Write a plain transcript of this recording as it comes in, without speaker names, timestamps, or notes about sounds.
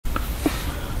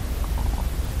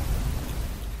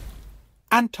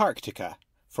Antarctica,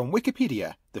 from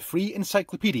Wikipedia, the free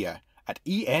encyclopedia, at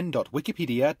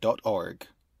en.wikipedia.org.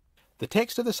 The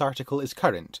text of this article is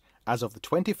current, as of the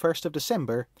 21st of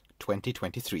December,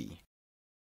 2023.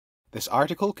 This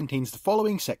article contains the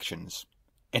following sections: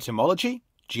 etymology,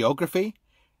 geography,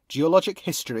 geologic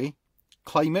history,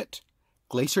 climate,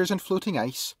 glaciers and floating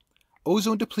ice,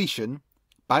 ozone depletion,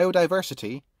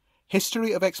 biodiversity,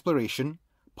 history of exploration,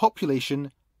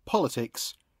 population,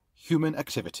 politics, human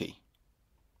activity.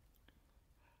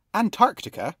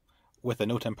 Antarctica, with a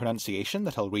note on pronunciation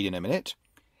that I'll read in a minute,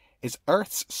 is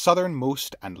Earth's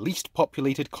southernmost and least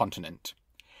populated continent.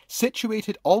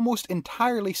 Situated almost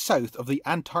entirely south of the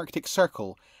Antarctic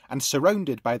Circle and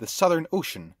surrounded by the Southern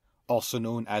Ocean, also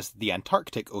known as the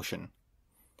Antarctic Ocean.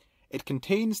 It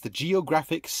contains the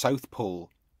geographic South Pole.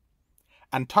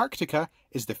 Antarctica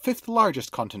is the fifth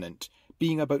largest continent,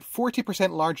 being about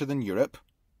 40% larger than Europe,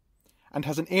 and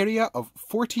has an area of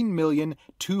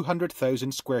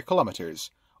 14,200,000 square kilometres,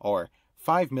 or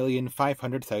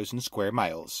 5,500,000 square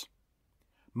miles.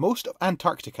 Most of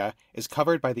Antarctica is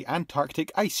covered by the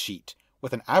Antarctic ice sheet,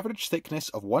 with an average thickness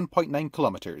of 1.9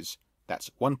 kilometres,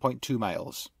 that's 1.2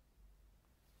 miles.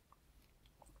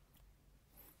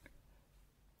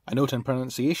 A note on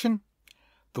pronunciation: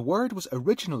 the word was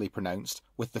originally pronounced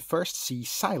with the first C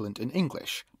silent in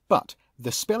English, but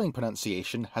the spelling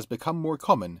pronunciation has become more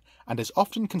common and is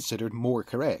often considered more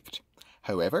correct.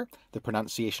 However, the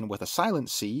pronunciation with a silent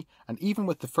C, and even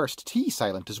with the first T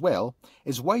silent as well,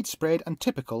 is widespread and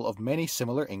typical of many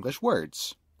similar English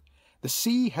words. The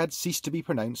C had ceased to be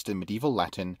pronounced in medieval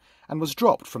Latin and was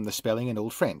dropped from the spelling in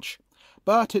Old French,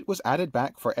 but it was added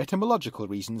back for etymological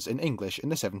reasons in English in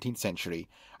the 17th century,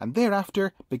 and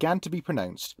thereafter began to be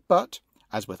pronounced, but,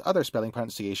 as with other spelling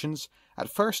pronunciations, at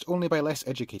first only by less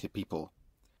educated people.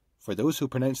 For those who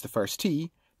pronounce the first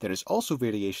T, there is also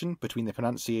variation between the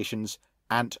pronunciations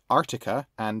Antarctica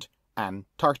and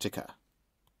Antarctica.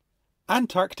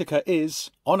 Antarctica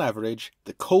is, on average,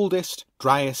 the coldest,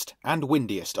 driest, and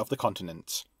windiest of the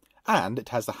continents, and it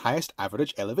has the highest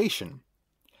average elevation.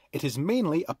 It is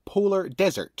mainly a polar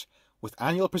desert, with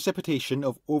annual precipitation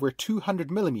of over 200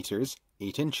 millimetres,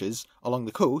 8 inches, along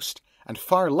the coast, and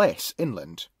far less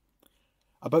inland.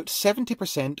 About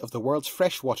 70% of the world's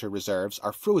freshwater reserves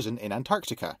are frozen in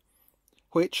Antarctica,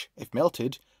 which, if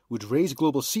melted, would raise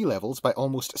global sea levels by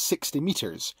almost 60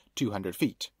 metres, 200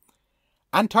 feet.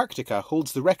 Antarctica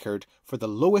holds the record for the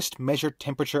lowest measured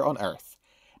temperature on Earth,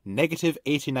 negative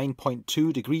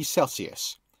 89.2 degrees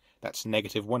Celsius. That's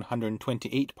negative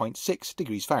 128.6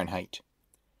 degrees Fahrenheit.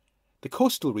 The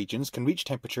coastal regions can reach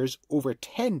temperatures over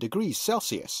 10 degrees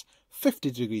Celsius,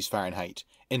 50 degrees Fahrenheit,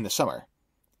 in the summer.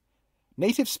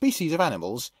 Native species of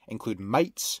animals include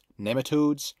mites,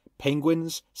 nematodes,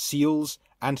 penguins, seals,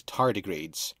 and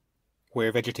tardigrades.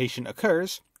 Where vegetation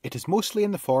occurs, it is mostly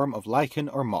in the form of lichen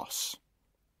or moss.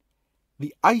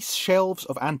 The ice shelves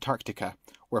of Antarctica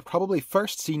were probably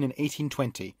first seen in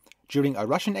 1820 during a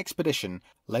Russian expedition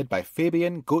led by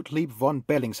Fabian Gottlieb von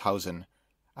Bellingshausen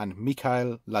and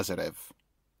Mikhail Lazarev.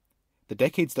 The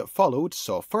decades that followed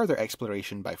saw further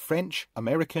exploration by French,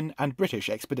 American, and British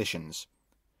expeditions.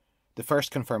 The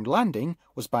first confirmed landing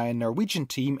was by a Norwegian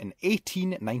team in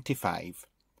 1895.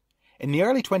 In the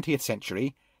early 20th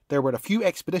century, there were a few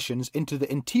expeditions into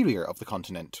the interior of the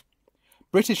continent.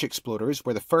 British explorers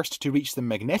were the first to reach the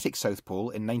magnetic South Pole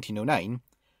in 1909,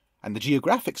 and the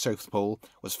geographic South Pole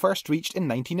was first reached in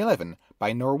 1911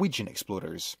 by Norwegian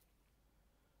explorers.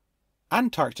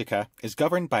 Antarctica is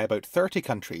governed by about 30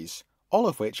 countries, all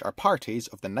of which are parties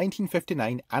of the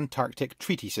 1959 Antarctic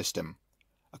Treaty System.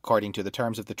 According to the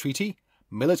terms of the treaty,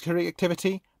 military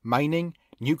activity, mining,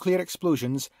 nuclear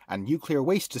explosions, and nuclear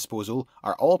waste disposal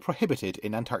are all prohibited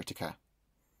in Antarctica.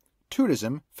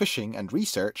 Tourism, fishing, and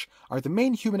research are the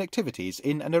main human activities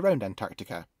in and around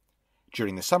Antarctica.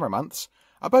 During the summer months,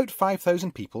 about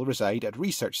 5,000 people reside at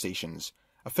research stations,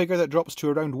 a figure that drops to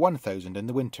around 1,000 in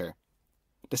the winter.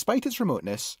 Despite its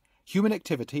remoteness, human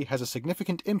activity has a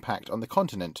significant impact on the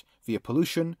continent via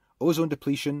pollution, ozone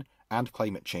depletion, and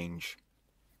climate change.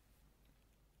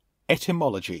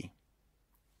 Etymology.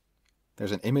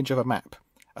 There's an image of a map,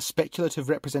 a speculative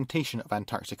representation of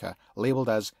Antarctica labelled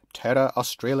as Terra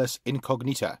Australis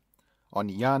Incognita on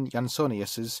Jan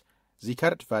Jansonius's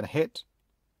Zeekaart van het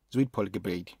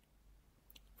Zuidpoolgebied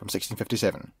from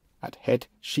 1657 at Het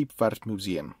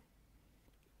Scheepvaartmuseum.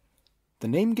 The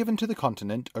name given to the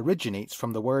continent originates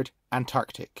from the word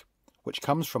Antarctic, which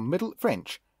comes from Middle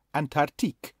French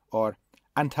Antarctique or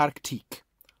Antarctique,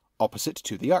 opposite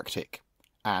to the Arctic,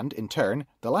 and in turn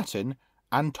the Latin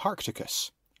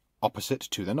Antarcticus, opposite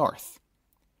to the north.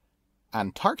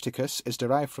 Antarcticus is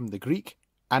derived from the Greek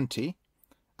anti,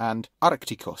 and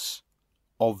Arcticus,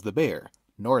 of the bear,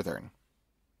 northern.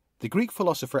 The Greek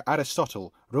philosopher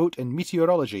Aristotle wrote in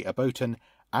Meteorology about an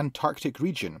Antarctic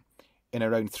region in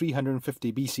around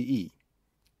 350 BCE.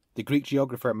 The Greek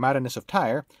geographer Marinus of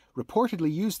Tyre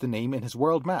reportedly used the name in his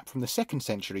world map from the 2nd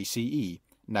century CE,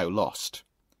 now lost.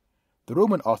 The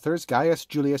Roman authors Gaius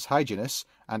Julius Hyginus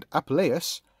and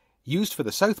Apuleius used for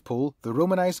the South Pole the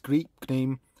Romanized Greek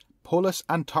name Polus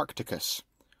Antarcticus,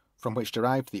 from which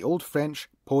derived the Old French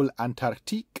Pôle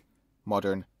Antarctique,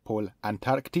 modern Pôle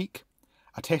Antarctique,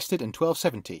 attested in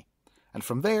 1270, and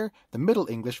from there the Middle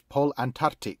English Pôle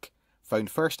Antarctique, found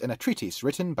first in a treatise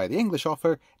written by the English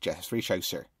author Geoffrey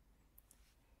Chaucer.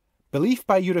 Belief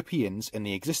by Europeans in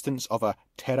the existence of a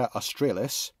Terra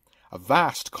Australis, a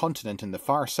vast continent in the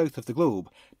far south of the globe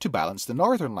to balance the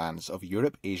northern lands of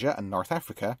Europe, Asia and North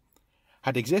Africa,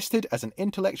 had existed as an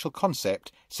intellectual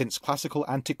concept since classical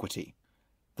antiquity.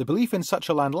 The belief in such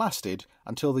a land lasted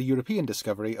until the European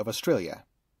discovery of Australia.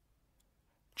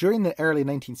 During the early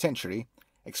 19th century,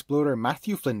 explorer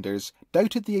Matthew Flinders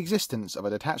doubted the existence of a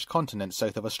detached continent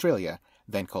south of Australia,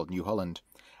 then called New Holland,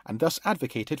 and thus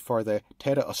advocated for the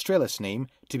Terra Australis name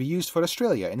to be used for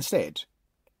Australia instead.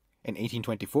 In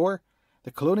 1824,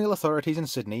 the colonial authorities in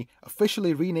Sydney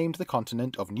officially renamed the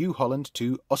continent of New Holland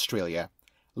to Australia,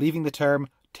 leaving the term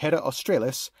Terra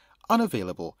Australis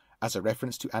unavailable as a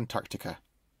reference to Antarctica.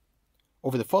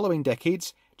 Over the following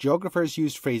decades, geographers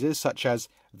used phrases such as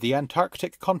the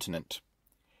Antarctic continent.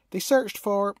 They searched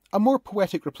for a more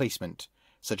poetic replacement,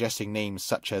 suggesting names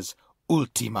such as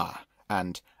Ultima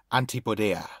and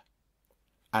Antipodea.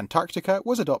 Antarctica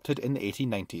was adopted in the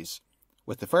 1890s,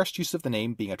 with the first use of the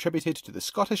name being attributed to the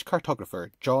Scottish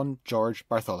cartographer John George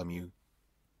Bartholomew.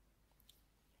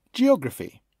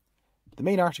 Geography. The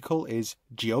main article is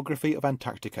Geography of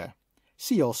Antarctica.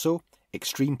 See also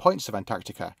Extreme Points of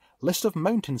Antarctica, List of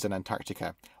Mountains in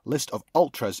Antarctica, List of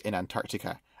Ultras in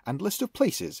Antarctica, and List of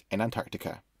Places in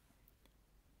Antarctica.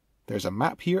 There's a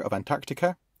map here of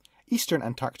Antarctica. Eastern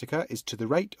Antarctica is to the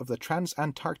right of the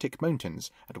Transantarctic Mountains,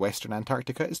 and Western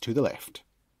Antarctica is to the left.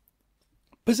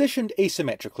 Positioned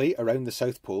asymmetrically around the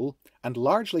South Pole, and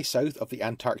largely south of the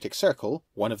Antarctic Circle,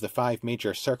 one of the 5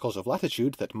 major circles of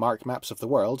latitude that mark maps of the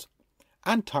world,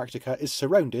 Antarctica is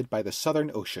surrounded by the Southern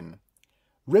Ocean.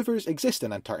 Rivers exist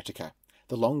in Antarctica.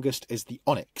 The longest is the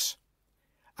Onyx.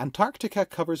 Antarctica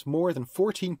covers more than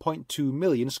 14.2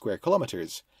 million square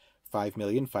kilometres,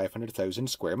 5,500,000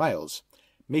 square miles,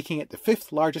 making it the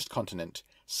 5th largest continent,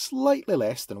 slightly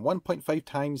less than 1.5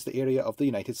 times the area of the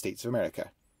United States of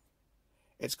America.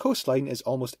 Its coastline is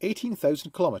almost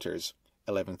 18,000 kilometres,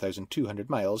 11,200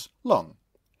 miles, long.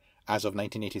 As of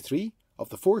 1983, of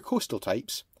the 4 coastal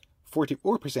types,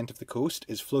 44% of the coast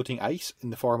is floating ice in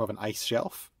the form of an ice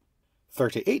shelf,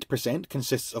 38%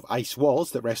 consists of ice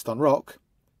walls that rest on rock,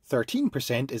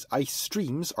 13% is ice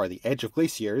streams or the edge of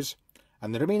glaciers,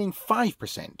 and the remaining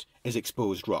 5% is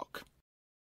exposed rock.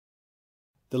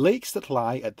 The lakes that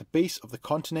lie at the base of the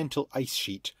continental ice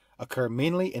sheet occur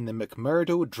mainly in the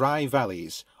McMurdo dry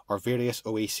valleys or various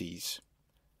oases.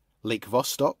 Lake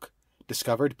Vostok,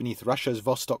 discovered beneath Russia's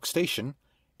Vostok Station,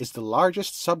 is the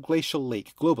largest subglacial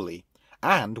lake globally,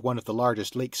 and one of the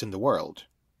largest lakes in the world.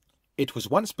 It was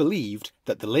once believed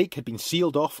that the lake had been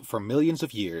sealed off for millions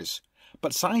of years,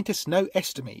 but scientists now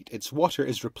estimate its water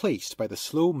is replaced by the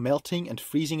slow melting and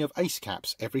freezing of ice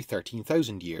caps every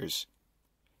 13,000 years.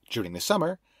 During the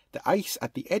summer, the ice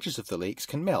at the edges of the lakes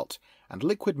can melt, and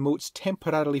liquid moats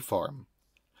temporarily form.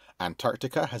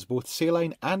 Antarctica has both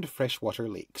saline and freshwater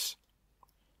lakes.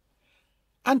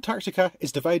 Antarctica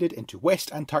is divided into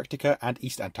West Antarctica and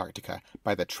East Antarctica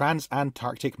by the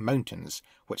Transantarctic Mountains,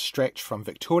 which stretch from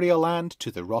Victoria Land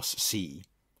to the Ross Sea.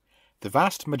 The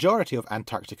vast majority of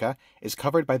Antarctica is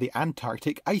covered by the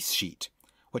Antarctic ice sheet,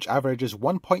 which averages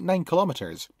 1.9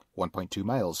 kilometres, 1.2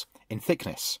 miles, in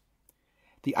thickness.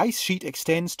 The ice sheet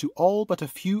extends to all but a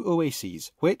few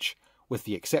oases, which, with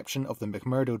the exception of the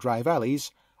McMurdo Dry Valleys,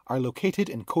 are located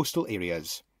in coastal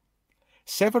areas.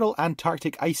 Several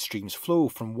Antarctic ice streams flow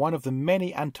from one of the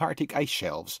many Antarctic ice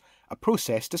shelves, a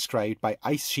process described by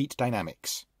ice sheet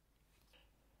dynamics.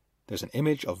 There's an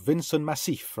image of Vinson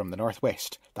Massif from the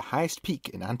northwest, the highest peak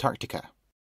in Antarctica.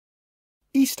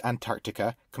 East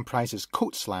Antarctica comprises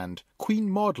Coates Land, Queen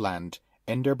Maud Land,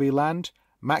 Enderby Land,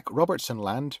 Mac Robertson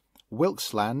Land,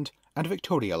 Wilkes Land, and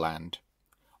Victoria Land.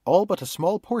 All but a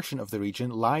small portion of the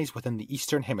region lies within the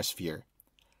Eastern Hemisphere.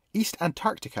 East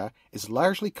Antarctica is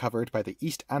largely covered by the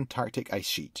East Antarctic ice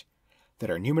sheet.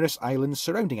 There are numerous islands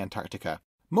surrounding Antarctica,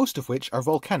 most of which are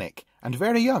volcanic and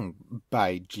very young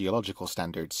by geological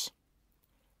standards.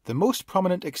 The most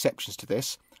prominent exceptions to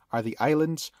this are the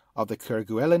islands of the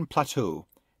Kerguelen Plateau,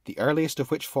 the earliest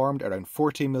of which formed around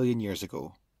 40 million years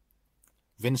ago.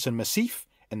 Vinson Massif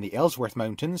in the Ellsworth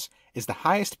Mountains is the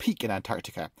highest peak in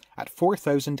Antarctica at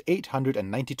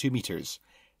 4,892 metres,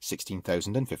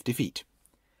 16,050 feet.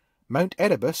 Mount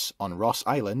Erebus on Ross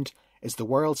Island is the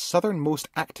world's southernmost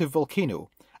active volcano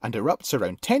and erupts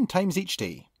around 10 times each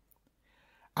day.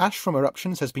 Ash from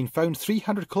eruptions has been found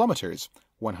 300 kilometres,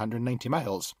 190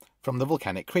 miles, from the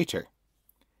volcanic crater.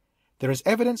 There is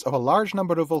evidence of a large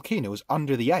number of volcanoes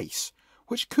under the ice,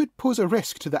 which could pose a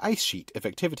risk to the ice sheet if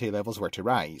activity levels were to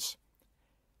rise.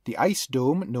 The ice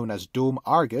dome known as Dome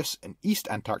Argus in East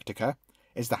Antarctica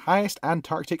is the highest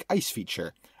Antarctic ice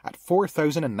feature at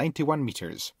 4,091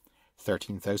 metres,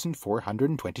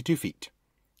 13,422 feet.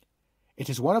 It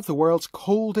is one of the world's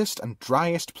coldest and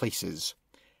driest places.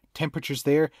 Temperatures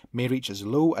there may reach as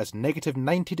low as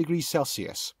 -90 degrees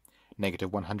Celsius,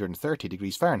 -130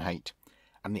 degrees Fahrenheit,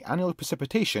 and the annual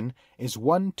precipitation is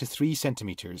 1 to 3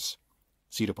 centimetres,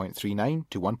 0.39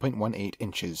 to 1.18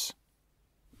 inches.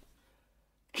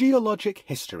 Geologic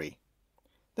history.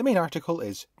 The main article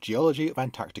is Geology of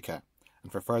Antarctica,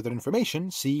 and for further information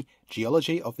see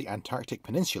Geology of the Antarctic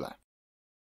Peninsula.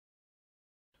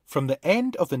 From the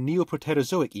end of the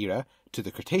Neoproterozoic era to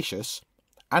the Cretaceous,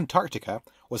 Antarctica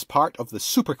was part of the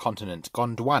supercontinent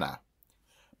Gondwana.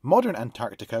 Modern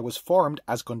Antarctica was formed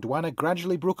as Gondwana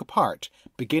gradually broke apart,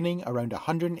 beginning around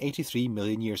 183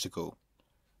 million years ago.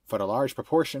 For a large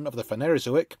proportion of the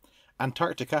Phanerozoic,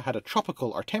 Antarctica had a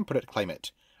tropical or temperate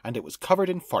climate, and it was covered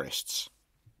in forests.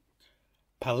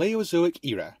 Paleozoic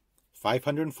era,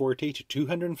 540 to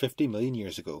 250 million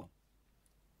years ago.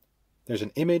 There's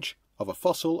an image of a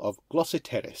fossil of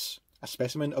Glossopteris, a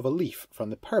specimen of a leaf from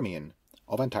the Permian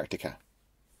of Antarctica.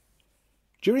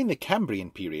 During the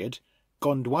Cambrian period,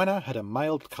 Gondwana had a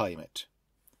mild climate.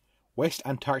 West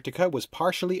Antarctica was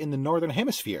partially in the northern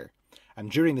hemisphere,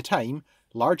 and during the time,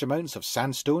 large amounts of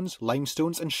sandstones,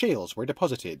 limestones and shales were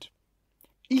deposited.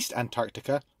 East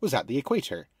Antarctica was at the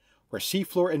equator, where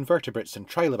seafloor invertebrates and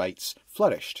trilobites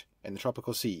flourished in the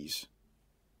tropical seas.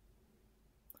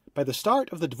 By the start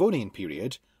of the Devonian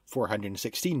period,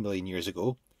 416 million years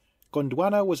ago,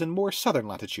 Gondwana was in more southern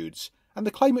latitudes, and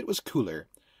the climate was cooler,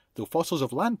 though fossils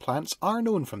of land plants are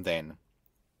known from then.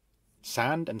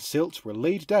 Sand and silt were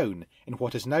laid down in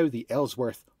what is now the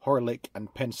Ellsworth, Horlick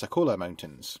and Pensacola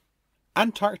mountains.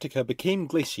 Antarctica became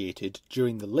glaciated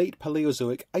during the late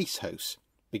Paleozoic ice house,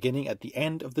 beginning at the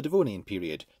end of the Devonian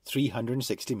period,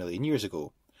 360 million years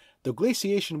ago, though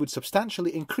glaciation would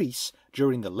substantially increase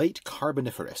during the late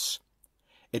Carboniferous.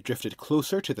 It drifted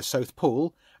closer to the South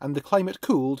Pole, and the climate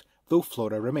cooled, though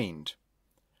flora remained.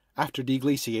 After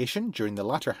deglaciation during the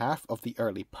latter half of the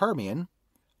early Permian,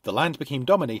 the land became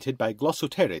dominated by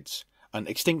Glossopterids, an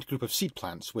extinct group of seed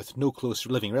plants with no close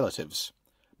living relatives,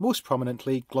 most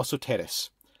prominently Glossopteris,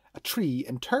 a tree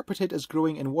interpreted as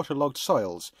growing in waterlogged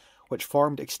soils, which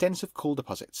formed extensive coal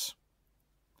deposits.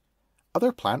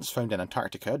 Other plants found in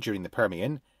Antarctica during the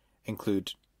Permian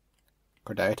include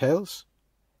Cordiatales,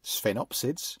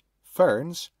 Sphenopsids,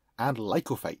 ferns, and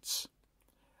lycophytes.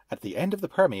 At the end of the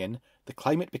Permian, the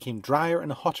climate became drier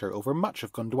and hotter over much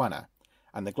of Gondwana,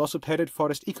 and the Glossopterid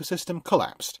forest ecosystem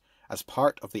collapsed as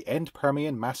part of the end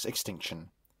Permian mass extinction.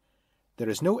 There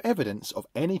is no evidence of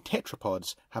any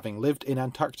tetrapods having lived in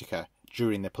Antarctica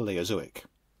during the Paleozoic.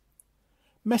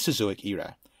 Mesozoic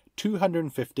era,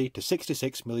 250 to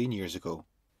 66 million years ago.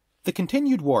 The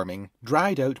continued warming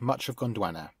dried out much of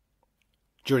Gondwana.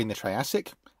 During the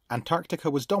Triassic, Antarctica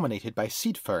was dominated by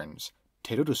seed ferns,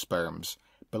 pteridosperms,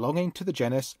 belonging to the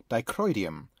genus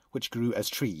Dicroidium, which grew as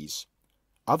trees.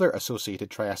 Other associated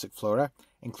Triassic flora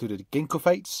included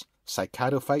ginkgophytes,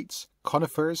 cycadophytes,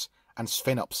 conifers, and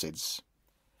sphenopsids.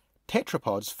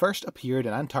 Tetrapods first appeared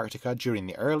in Antarctica during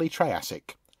the early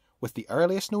Triassic, with the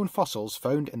earliest known fossils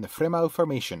found in the Fremau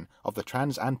Formation of the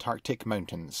Transantarctic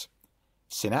Mountains.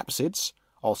 Synapsids,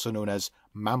 also known as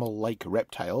mammal-like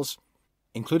reptiles,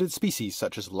 included species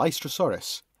such as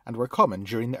Lystrosaurus and were common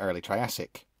during the early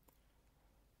Triassic.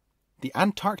 The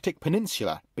Antarctic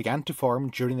Peninsula began to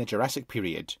form during the Jurassic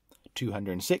period,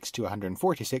 206 to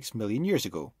 146 million years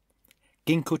ago.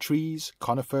 Ginkgo trees,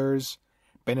 conifers,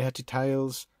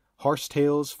 Bennettitales,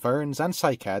 horsetails, ferns and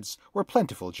cycads were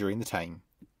plentiful during the time.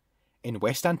 In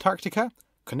West Antarctica,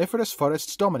 coniferous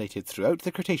forests dominated throughout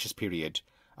the Cretaceous period,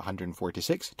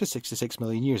 146 to 66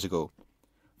 million years ago,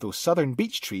 though southern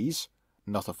beech trees,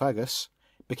 Nothofagus,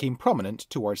 became prominent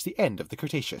towards the end of the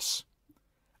Cretaceous.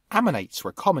 Ammonites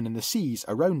were common in the seas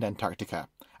around Antarctica,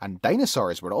 and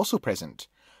dinosaurs were also present,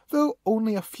 though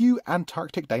only a few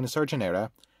Antarctic dinosaur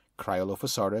genera,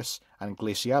 Cryolophosaurus and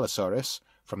Glacialosaurus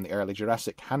from the early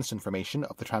Jurassic Hansen Formation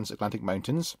of the Transatlantic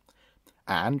Mountains,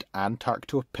 and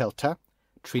Antarctopelta,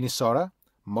 Trinisaura,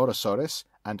 Morosaurus,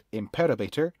 and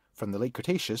Imperabator from the late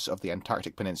Cretaceous of the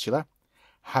Antarctic Peninsula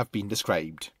have been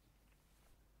described.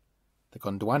 The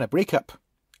Gondwana breakup,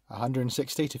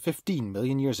 160 to 15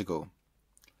 million years ago.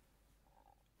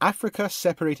 Africa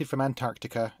separated from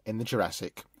Antarctica in the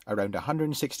Jurassic around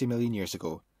 160 million years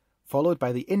ago, followed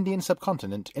by the Indian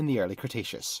subcontinent in the early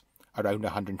Cretaceous, around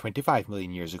 125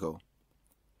 million years ago.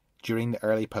 During the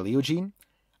early Paleogene,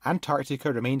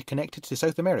 Antarctica remained connected to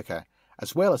South America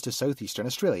as well as to southeastern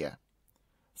Australia.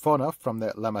 Fauna from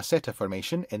the La Meseta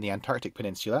Formation in the Antarctic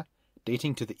Peninsula,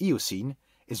 dating to the Eocene,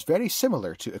 is very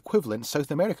similar to equivalent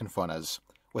South American faunas,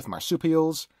 with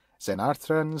marsupials,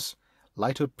 xenarthrans,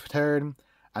 lithoptern,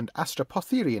 and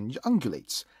Astropotherian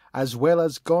ungulates, as well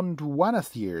as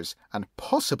gondwanatheres and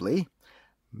possibly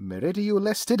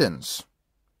meridiolestidans.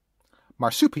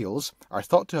 Marsupials are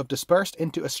thought to have dispersed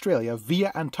into Australia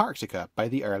via Antarctica by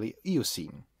the early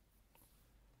Eocene.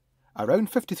 Around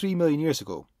 53 million years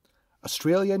ago,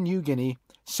 Australia and New Guinea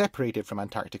separated from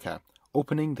Antarctica,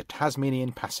 opening the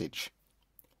Tasmanian Passage.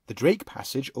 The Drake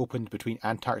Passage opened between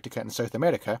Antarctica and South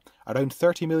America around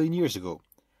 30 million years ago,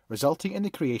 resulting in the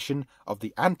creation of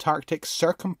the Antarctic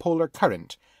Circumpolar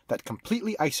Current that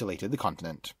completely isolated the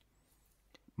continent.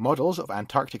 Models of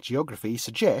Antarctic geography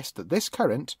suggest that this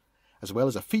current, as well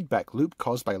as a feedback loop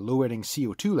caused by lowering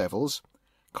CO2 levels,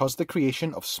 caused the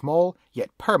creation of small yet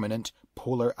permanent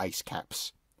polar ice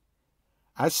caps.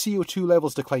 As CO2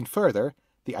 levels declined further,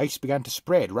 the ice began to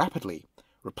spread rapidly,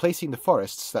 replacing the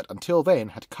forests that until then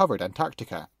had covered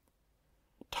Antarctica.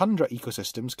 Tundra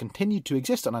ecosystems continued to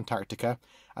exist on Antarctica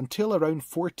until around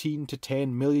 14 to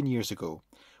 10 million years ago,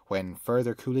 when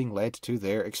further cooling led to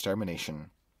their extermination.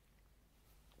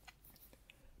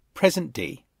 Present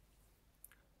day.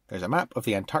 There's a map of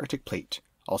the Antarctic plate,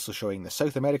 also showing the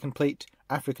South American plate,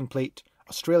 African plate,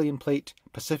 Australian plate,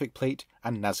 Pacific plate,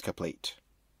 and Nazca plate.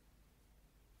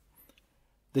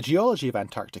 The geology of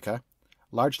Antarctica,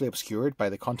 largely obscured by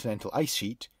the continental ice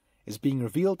sheet, is being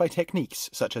revealed by techniques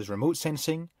such as remote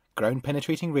sensing,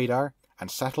 ground-penetrating radar,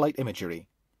 and satellite imagery.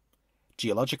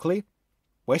 Geologically,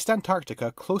 West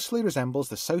Antarctica closely resembles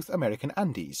the South American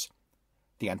Andes.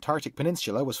 The Antarctic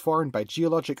Peninsula was formed by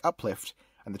geologic uplift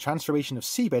and the transformation of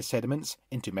seabed sediments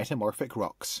into metamorphic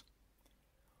rocks.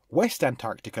 West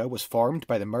Antarctica was formed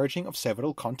by the merging of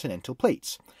several continental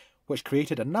plates, which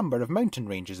created a number of mountain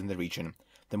ranges in the region,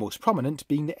 the most prominent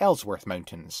being the Ellsworth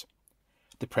Mountains.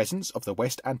 The presence of the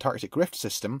West Antarctic Rift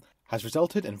System has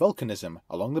resulted in volcanism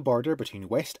along the border between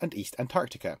West and East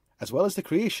Antarctica, as well as the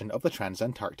creation of the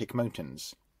Transantarctic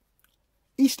Mountains.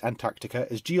 East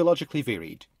Antarctica is geologically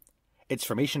varied. Its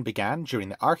formation began during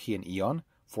the Archean Eon,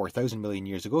 4,000 million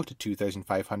years ago to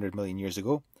 2,500 million years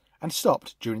ago, and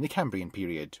stopped during the Cambrian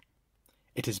period.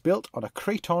 It is built on a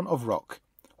craton of rock,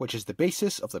 which is the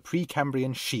basis of the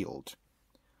Precambrian shield.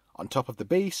 On top of the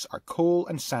base are coal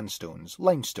and sandstones,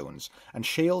 limestones, and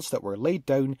shales that were laid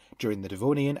down during the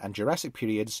Devonian and Jurassic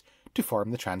periods to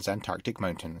form the Transantarctic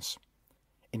Mountains.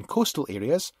 In coastal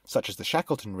areas, such as the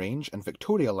Shackleton Range and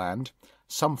Victoria Land,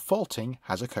 some faulting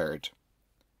has occurred.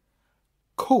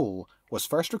 Coal was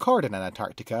first recorded in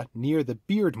Antarctica near the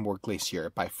Beardmore Glacier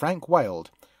by Frank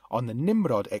Wild on the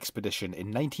Nimrod expedition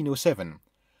in 1907,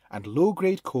 and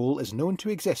low-grade coal is known to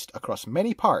exist across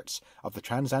many parts of the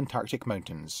Transantarctic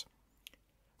Mountains.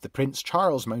 The Prince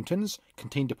Charles Mountains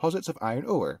contain deposits of iron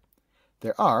ore.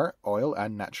 There are oil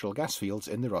and natural gas fields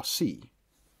in the Ross Sea.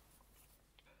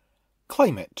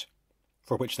 Climate,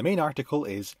 for which the main article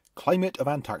is Climate of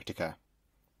Antarctica.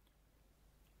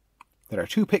 There are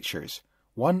two pictures,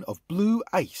 one of blue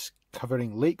ice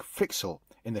covering Lake Frixell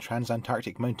in the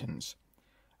Transantarctic Mountains,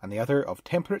 and the other of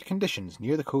temperate conditions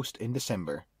near the coast in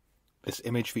December. This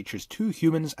image features two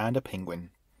humans and a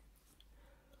penguin.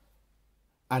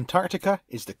 Antarctica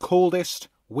is the coldest,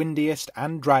 windiest,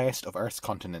 and driest of Earth's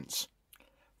continents.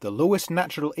 The lowest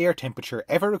natural air temperature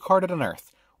ever recorded on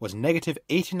Earth was negative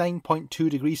 89.2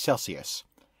 degrees Celsius,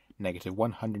 negative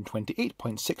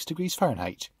 128.6 degrees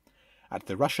Fahrenheit, at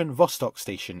the Russian Vostok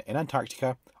station in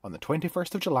Antarctica on the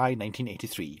 21st of July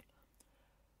 1983.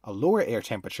 A lower air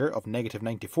temperature of negative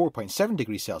 94.7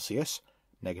 degrees Celsius,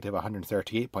 negative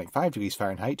 138.5 degrees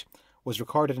Fahrenheit, was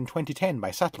recorded in 2010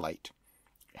 by satellite.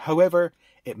 However,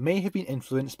 it may have been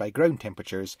influenced by ground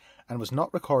temperatures and was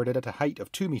not recorded at a height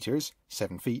of 2 meters,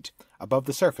 7 feet, above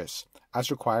the surface, as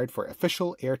required for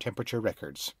official air temperature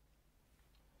records.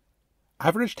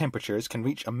 Average temperatures can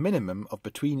reach a minimum of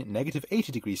between negative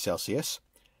 80 degrees Celsius,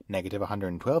 negative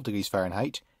 112 degrees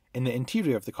Fahrenheit, in the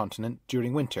interior of the continent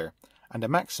during winter, and a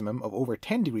maximum of over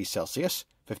 10 degrees Celsius,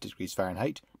 50 degrees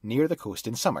Fahrenheit, near the coast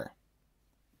in summer.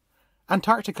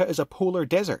 Antarctica is a polar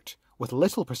desert with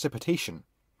little precipitation.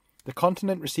 The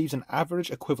continent receives an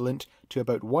average equivalent to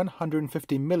about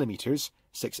 150 millimeters,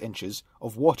 6 inches,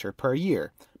 of water per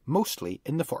year, mostly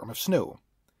in the form of snow.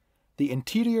 The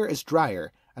interior is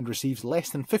drier and receives less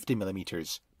than 50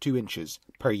 millimeters, 2 inches,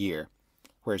 per year,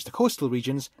 whereas the coastal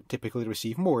regions typically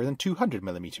receive more than 200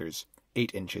 millimeters,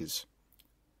 8 inches.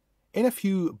 In a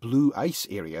few blue ice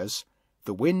areas,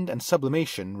 the wind and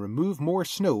sublimation remove more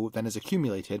snow than is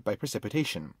accumulated by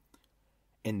precipitation.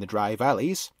 In the dry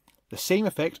valleys, the same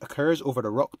effect occurs over a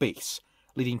rock base,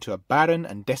 leading to a barren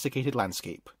and desiccated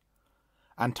landscape.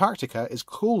 Antarctica is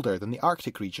colder than the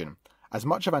Arctic region, as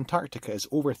much of Antarctica is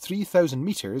over 3,000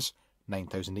 meters,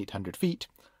 9,800 feet,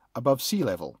 above sea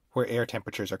level, where air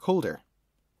temperatures are colder.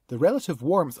 The relative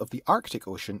warmth of the Arctic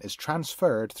Ocean is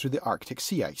transferred through the Arctic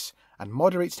sea ice and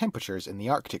moderates temperatures in the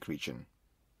Arctic region.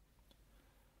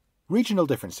 Regional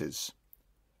differences.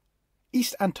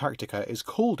 East Antarctica is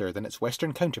colder than its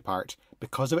western counterpart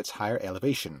because of its higher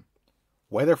elevation.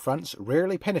 Weather fronts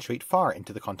rarely penetrate far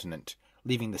into the continent,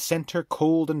 leaving the centre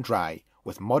cold and dry,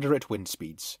 with moderate wind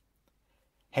speeds.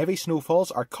 Heavy snowfalls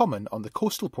are common on the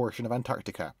coastal portion of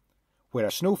Antarctica,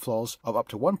 where snowfalls of up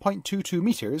to 1.22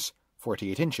 metres,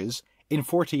 48 inches, in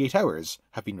 48 hours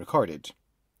have been recorded.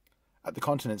 At the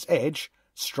continent's edge,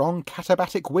 strong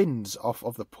katabatic winds off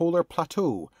of the polar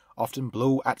plateau often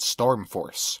blow at storm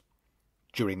force.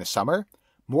 During the summer,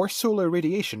 more solar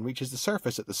radiation reaches the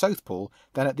surface at the South Pole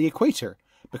than at the equator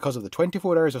because of the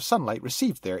 24 hours of sunlight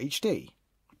received there each day.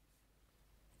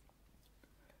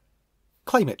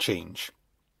 Climate change.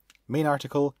 Main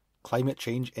article, Climate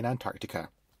Change in Antarctica.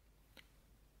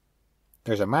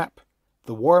 There's a map,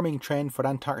 the warming trend for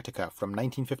Antarctica from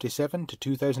 1957 to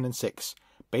 2006,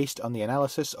 based on the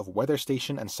analysis of weather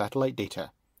station and satellite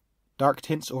data. Dark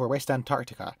tints over West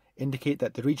Antarctica indicate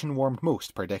that the region warmed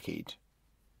most per decade.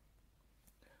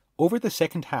 Over the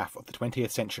second half of the 20th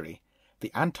century,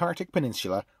 the Antarctic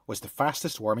Peninsula was the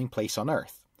fastest warming place on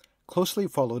Earth, closely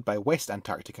followed by West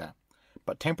Antarctica,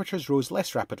 but temperatures rose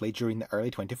less rapidly during the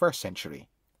early 21st century.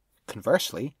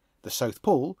 Conversely, the South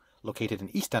Pole, located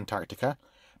in East Antarctica,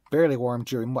 barely warmed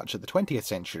during much of the 20th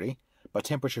century, but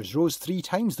temperatures rose 3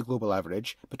 times the global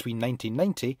average between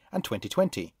 1990 and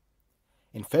 2020.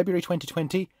 In February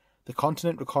 2020, the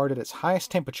continent recorded its highest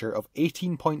temperature of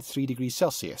 18.3 degrees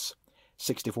Celsius,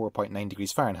 64.9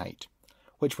 degrees Fahrenheit,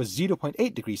 which was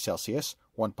 0.8 degrees Celsius,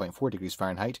 1.4 degrees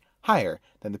Fahrenheit, higher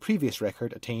than the previous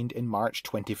record attained in March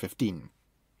 2015.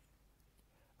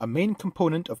 A main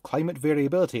component of climate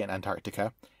variability in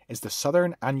Antarctica is the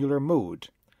southern annular mode,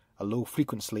 a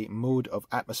low-frequency mode of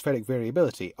atmospheric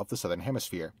variability of the southern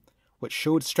hemisphere, which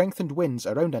showed strengthened winds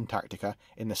around Antarctica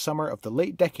in the summer of the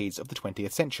late decades of the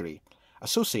 20th century,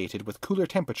 associated with cooler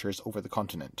temperatures over the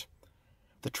continent.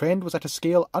 The trend was at a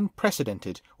scale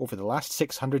unprecedented over the last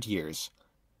 600 years.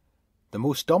 The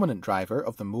most dominant driver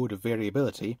of the mode of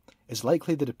variability is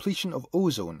likely the depletion of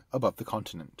ozone above the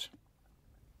continent.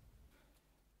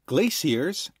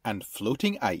 Glaciers and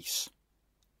floating ice.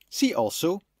 See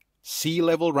also sea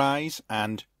level rise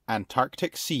and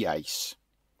Antarctic sea ice.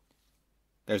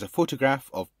 There's a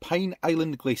photograph of Pine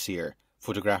Island Glacier,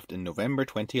 photographed in November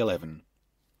 2011.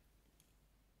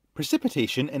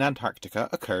 Precipitation in Antarctica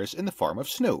occurs in the form of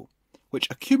snow, which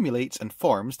accumulates and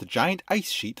forms the giant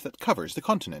ice sheet that covers the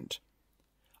continent.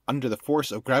 Under the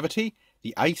force of gravity,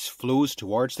 the ice flows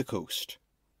towards the coast.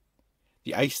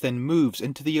 The ice then moves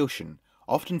into the ocean,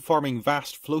 often forming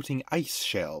vast floating ice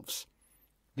shelves.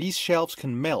 These shelves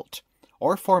can melt,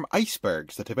 or form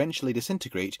icebergs that eventually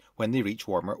disintegrate when they reach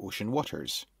warmer ocean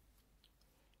waters.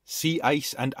 Sea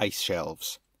ice and ice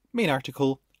shelves. Main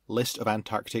article, List of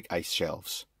Antarctic ice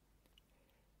shelves.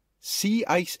 Sea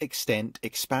ice extent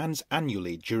expands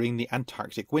annually during the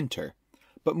Antarctic winter,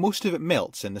 but most of it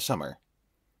melts in the summer.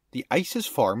 The ice is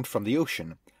formed from the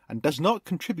ocean and does not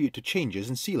contribute to changes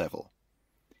in sea level.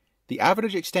 The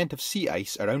average extent of sea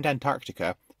ice around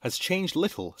Antarctica has changed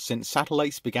little since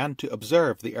satellites began to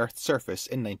observe the Earth's surface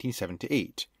in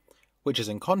 1978, which is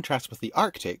in contrast with the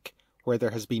Arctic, where there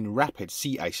has been rapid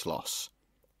sea ice loss.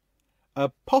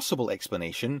 A possible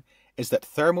explanation is that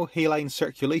thermohaline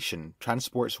circulation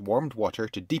transports warmed water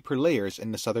to deeper layers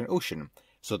in the Southern Ocean,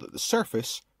 so that the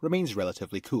surface remains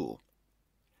relatively cool.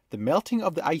 The melting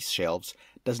of the ice shelves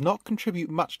does not contribute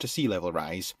much to sea level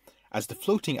rise, as the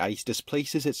floating ice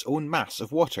displaces its own mass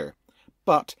of water,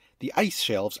 but the ice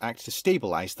shelves act to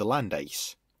stabilize the land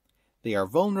ice. They are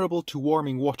vulnerable to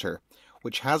warming water,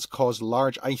 which has caused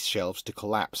large ice shelves to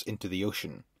collapse into the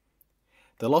ocean.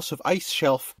 The loss of ice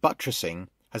shelf buttressing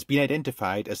has been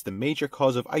identified as the major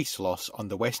cause of ice loss on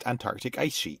the West Antarctic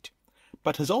ice sheet,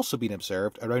 but has also been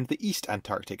observed around the East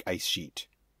Antarctic ice sheet.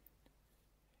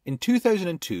 In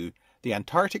 2002, the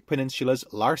Antarctic Peninsula's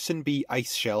Larsen B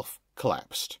ice shelf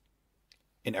collapsed.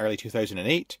 In early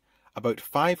 2008, about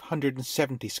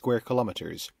 570 square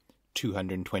kilometres,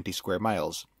 220 square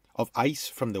miles, of ice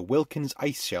from the Wilkins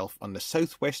ice shelf on the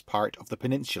southwest part of the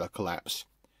peninsula collapsed,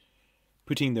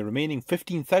 putting the remaining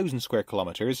 15,000 square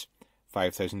kilometres,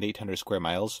 5,800 square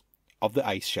miles, of the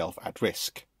ice shelf at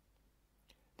risk.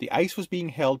 The ice was being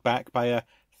held back by a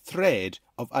thread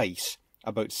of ice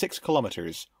about 6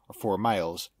 kilometres, or 4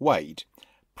 miles, wide,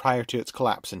 prior to its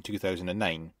collapse in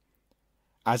 2009.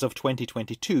 As of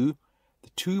 2022, the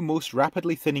two most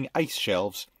rapidly thinning ice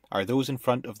shelves are those in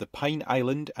front of the Pine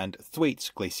Island and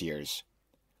Thwaites glaciers.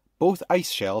 Both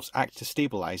ice shelves act to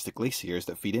stabilise the glaciers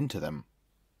that feed into them.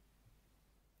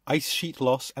 Ice sheet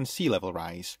loss and sea level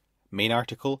rise. Main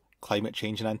article, Climate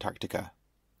Change in Antarctica.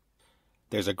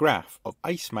 There's a graph of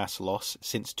ice mass loss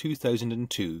since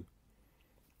 2002.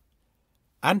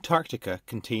 Antarctica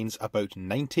contains about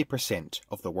 90%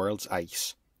 of the world's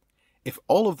ice. If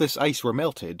all of this ice were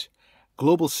melted,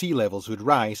 global sea levels would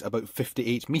rise about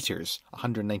 58 metres,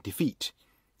 190 feet.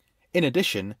 In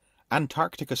addition,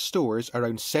 Antarctica stores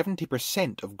around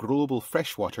 70% of global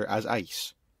freshwater as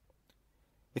ice.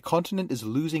 The continent is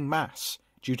losing mass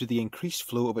due to the increased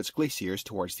flow of its glaciers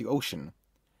towards the ocean.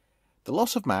 The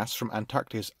loss of mass from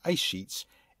Antarctica's ice sheets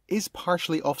is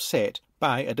partially offset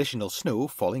by additional snow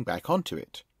falling back onto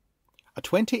it. A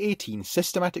 2018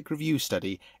 systematic review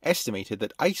study estimated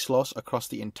that ice loss across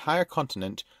the entire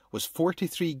continent was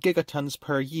 43 gigatons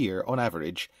per year on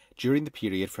average during the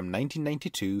period from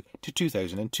 1992 to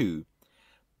 2002,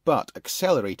 but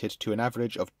accelerated to an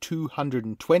average of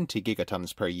 220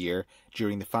 gigatons per year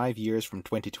during the 5 years from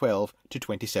 2012 to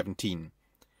 2017.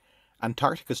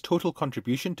 Antarctica's total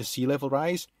contribution to sea level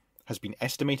rise has been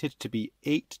estimated to be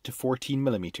 8 to 14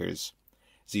 millimetres,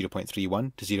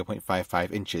 0.31 to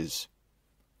 0.55 inches.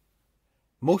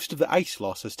 Most of the ice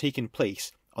loss has taken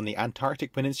place on the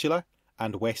Antarctic Peninsula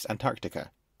and West Antarctica.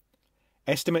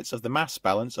 Estimates of the mass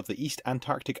balance of the East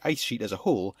Antarctic ice sheet as a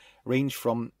whole range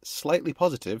from slightly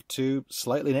positive to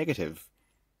slightly negative.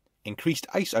 Increased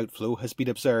ice outflow has been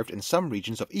observed in some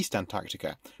regions of East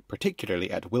Antarctica,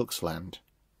 particularly at Wilkes Land.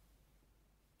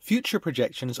 Future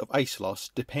projections of ice loss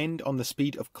depend on the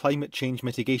speed of climate change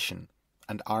mitigation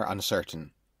and are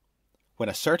uncertain. When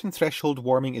a certain threshold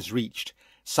warming is reached,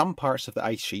 some parts of the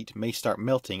ice sheet may start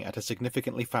melting at a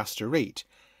significantly faster rate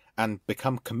and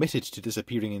become committed to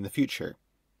disappearing in the future.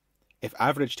 If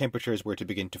average temperatures were to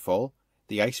begin to fall,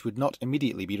 the ice would not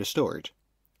immediately be restored.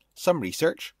 Some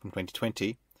research, from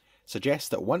 2020, suggests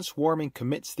that once warming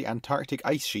commits the Antarctic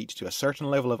ice sheet to a certain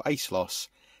level of ice loss,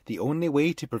 the only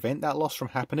way to prevent that loss from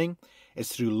happening is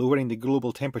through lowering the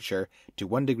global temperature to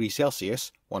 1 degree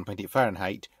Celsius, 1.8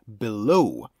 Fahrenheit,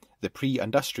 below the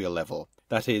pre-industrial level,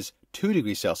 that is, 2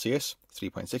 degrees Celsius,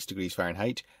 3.6 degrees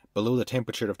Fahrenheit, below the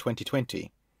temperature of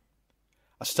 2020.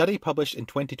 A study published in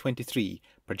 2023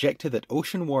 projected that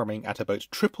ocean warming at about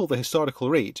triple the historical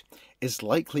rate is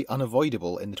likely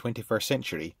unavoidable in the 21st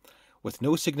century, with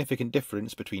no significant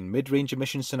difference between mid-range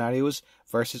emission scenarios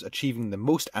versus achieving the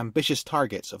most ambitious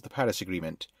targets of the Paris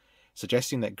Agreement,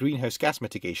 suggesting that greenhouse gas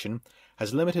mitigation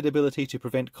has limited ability to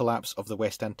prevent collapse of the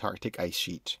West Antarctic ice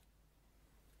sheet.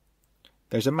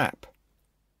 There's a map.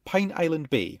 Pine Island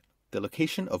Bay, the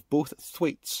location of both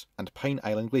Thwaites and Pine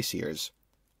Island glaciers.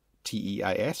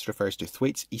 TEIS refers to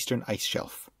Thwaites Eastern Ice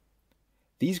Shelf.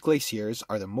 These glaciers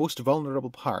are the most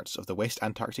vulnerable parts of the West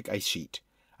Antarctic ice sheet,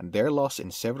 and their loss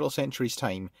in several centuries'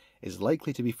 time is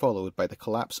likely to be followed by the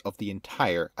collapse of the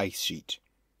entire ice sheet.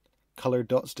 Coloured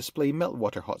dots display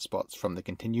meltwater hotspots from the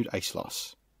continued ice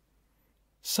loss.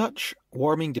 Such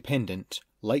warming-dependent,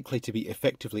 likely to be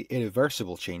effectively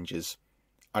irreversible changes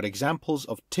are examples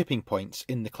of tipping points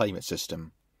in the climate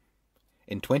system.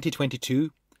 In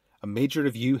 2022, a major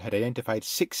review had identified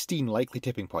 16 likely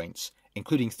tipping points,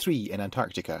 including 3 in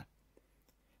Antarctica.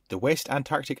 The West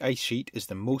Antarctic ice sheet is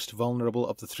the most vulnerable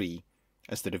of the 3,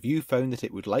 as the review found that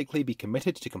it would likely be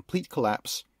committed to complete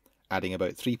collapse, adding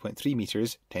about 3.3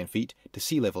 metres, 10 feet, to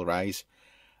sea level rise,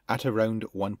 at around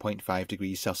 1.5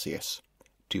 degrees Celsius,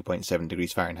 2.7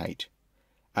 degrees Fahrenheit.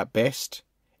 At best,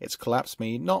 its collapse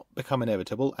may not become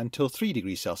inevitable until 3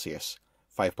 degrees Celsius,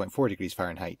 5.4 degrees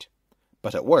Fahrenheit,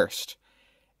 but at worst,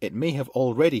 it may have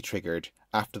already triggered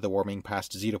after the warming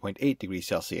past 0.8 degrees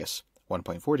Celsius,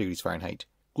 1.4 degrees Fahrenheit,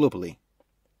 globally.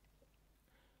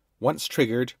 Once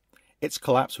triggered, its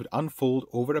collapse would unfold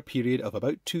over a period of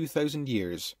about 2,000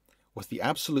 years, with the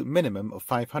absolute minimum of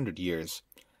 500 years,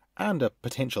 and a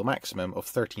potential maximum of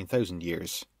 13,000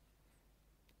 years.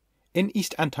 In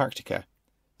East Antarctica,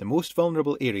 The most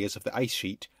vulnerable areas of the ice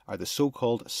sheet are the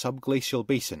so-called subglacial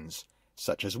basins,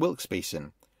 such as Wilkes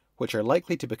Basin, which are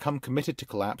likely to become committed to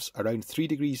collapse around 3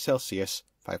 degrees Celsius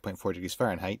 (5.4 degrees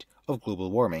Fahrenheit) of global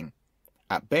warming.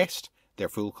 At best, their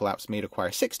full collapse may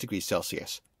require 6 degrees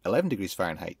Celsius (11 degrees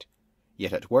Fahrenheit),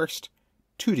 yet at worst,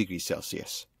 2 degrees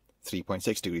Celsius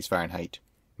 (3.6 degrees Fahrenheit)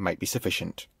 might be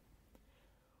sufficient.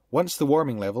 Once the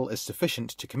warming level is sufficient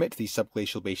to commit these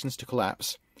subglacial basins to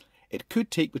collapse, it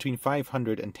could take between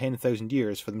 500 and 10,000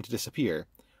 years for them to disappear,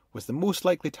 with the most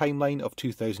likely timeline of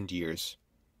 2,000 years.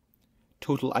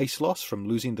 Total ice loss from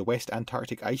losing the West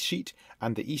Antarctic ice sheet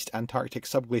and the East Antarctic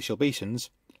subglacial basins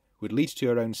would lead to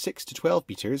around 6 to 12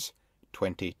 metres,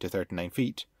 20 to 39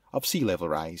 feet, of sea level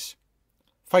rise.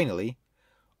 Finally,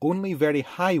 only very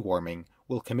high warming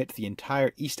will commit the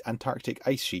entire East Antarctic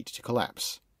ice sheet to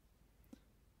collapse.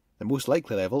 The most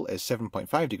likely level is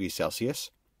 7.5 degrees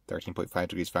Celsius, 13.5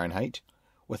 degrees Fahrenheit,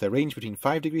 with a range between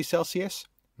 5 degrees Celsius,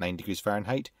 9 degrees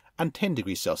Fahrenheit, and 10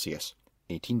 degrees Celsius,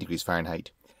 18 degrees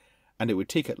Fahrenheit, and it would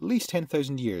take at least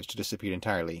 10,000 years to disappear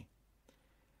entirely.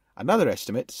 Another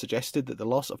estimate suggested that the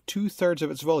loss of 2/3 of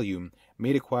its volume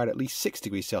may require at least 6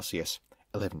 degrees Celsius,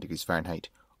 11 degrees Fahrenheit,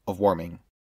 of warming.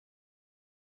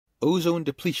 Ozone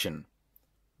depletion.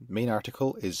 The main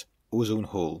article is ozone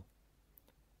hole.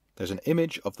 There's an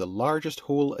image of the largest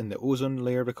hole in the ozone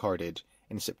layer recorded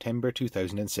in September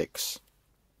 2006.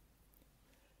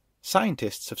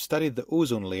 Scientists have studied the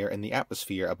ozone layer in the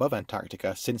atmosphere above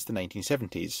Antarctica since the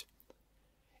 1970s.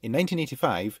 In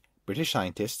 1985, British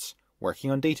scientists,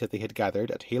 working on data they had gathered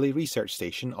at Halley Research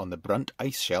Station on the Brunt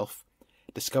Ice Shelf,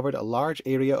 discovered a large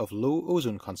area of low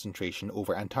ozone concentration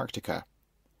over Antarctica.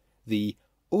 The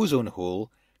ozone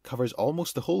hole covers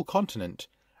almost the whole continent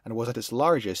and was at its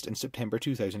largest in September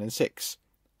 2006.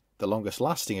 The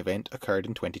longest-lasting event occurred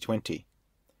in 2020.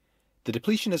 The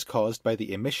depletion is caused by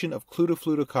the emission of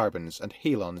chlorofluorocarbons and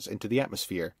halons into the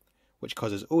atmosphere, which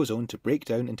causes ozone to break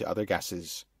down into other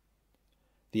gases.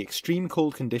 The extreme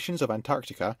cold conditions of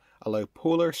Antarctica allow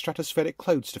polar stratospheric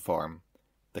clouds to form.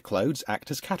 The clouds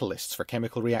act as catalysts for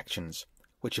chemical reactions,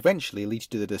 which eventually lead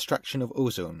to the destruction of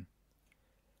ozone.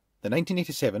 The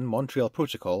 1987 Montreal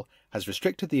Protocol has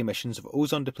restricted the emissions of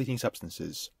ozone-depleting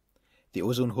substances. The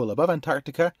ozone hole above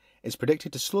Antarctica is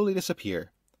predicted to slowly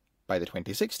disappear. By the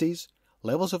 2060s,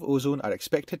 levels of ozone are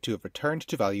expected to have returned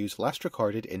to values last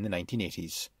recorded in the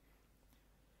 1980s.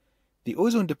 The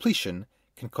ozone depletion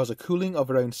can cause a cooling of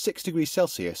around 6 degrees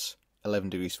Celsius, 11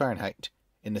 degrees Fahrenheit,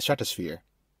 in the stratosphere.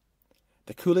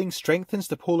 The cooling strengthens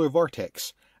the polar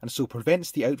vortex and so prevents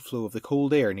the outflow of the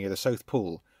cold air near the South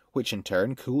Pole, which in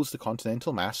turn cools the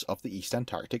continental mass of the East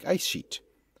Antarctic ice sheet.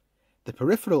 The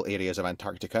peripheral areas of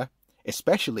Antarctica,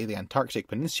 especially the Antarctic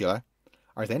Peninsula,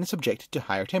 are then subjected to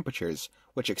higher temperatures,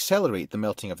 which accelerate the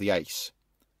melting of the ice.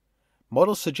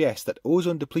 Models suggest that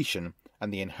ozone depletion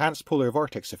and the enhanced polar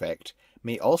vortex effect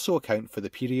may also account for the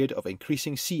period of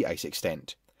increasing sea ice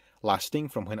extent, lasting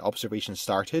from when observations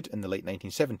started in the late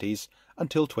 1970s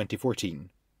until 2014.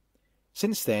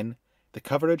 Since then, the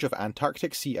coverage of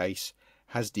Antarctic sea ice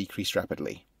has decreased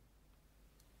rapidly.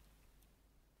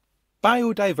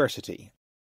 Biodiversity.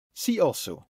 See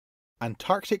also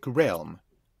Antarctic realm,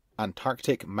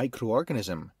 Antarctic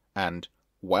microorganism, and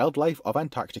Wildlife of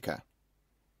Antarctica.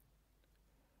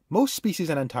 Most species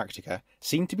in Antarctica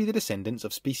seem to be the descendants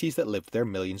of species that lived there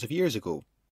millions of years ago.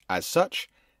 As such,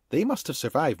 they must have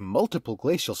survived multiple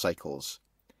glacial cycles.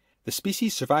 The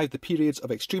species survived the periods of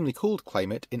extremely cold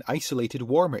climate in isolated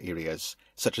warmer areas,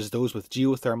 such as those with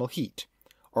geothermal heat,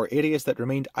 or areas that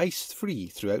remained ice-free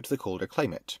throughout the colder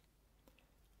climate.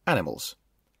 Animals.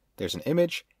 There's an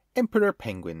image, emperor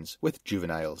penguins with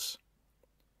juveniles.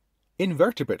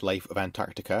 Invertebrate life of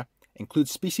Antarctica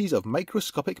includes species of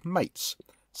microscopic mites,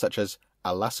 such as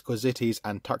Alascozetes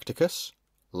antarcticus,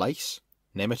 lice,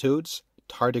 nematodes,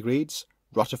 tardigrades,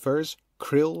 rotifers,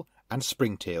 krill, and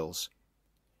springtails.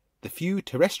 The few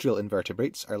terrestrial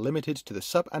invertebrates are limited to the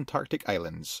sub-Antarctic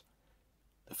islands.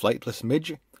 The flightless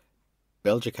midge,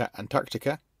 Belgica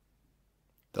antarctica,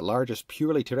 the largest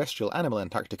purely terrestrial animal in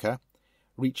Antarctica,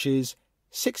 reaches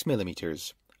 6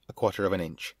 mm, a quarter of an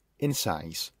inch, in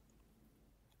size.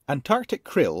 Antarctic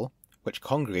krill, which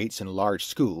congregates in large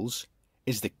schools,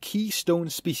 is the keystone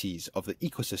species of the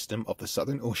ecosystem of the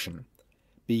Southern Ocean,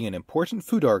 being an important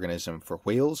food organism for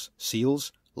whales,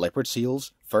 seals, leopard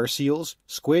seals, fur seals,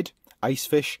 squid,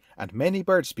 icefish, and many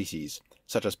bird species,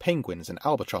 such as penguins and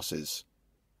albatrosses.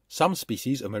 Some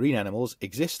species of marine animals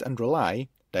exist and rely,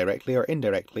 directly or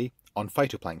indirectly, on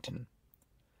phytoplankton.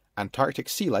 Antarctic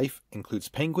sea life includes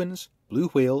penguins, blue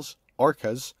whales,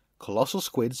 orcas, colossal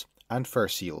squids, and fur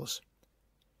seals.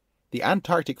 The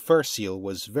Antarctic fur seal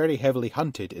was very heavily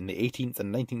hunted in the 18th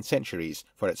and 19th centuries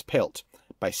for its pelt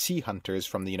by sea hunters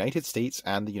from the United States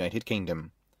and the United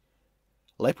Kingdom.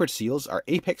 Leopard seals are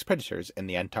apex predators in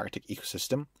the Antarctic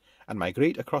ecosystem and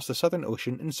migrate across the Southern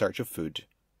Ocean in search of food.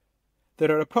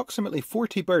 There are approximately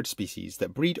 40 bird species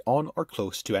that breed on or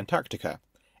close to Antarctica,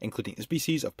 including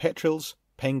species of petrels,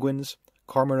 penguins,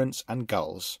 cormorants, and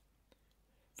gulls.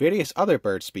 Various other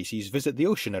bird species visit the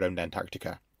ocean around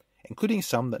Antarctica, including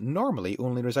some that normally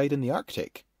only reside in the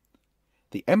Arctic.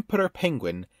 The emperor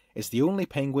penguin is the only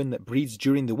penguin that breeds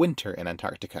during the winter in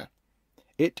Antarctica.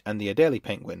 It and the Adelie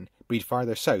penguin breed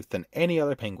farther south than any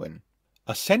other penguin.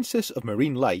 A census of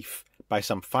marine life by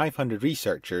some 500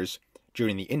 researchers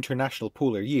during the International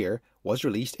Polar Year was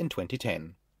released in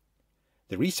 2010.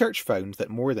 The research found that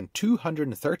more than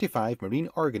 235 marine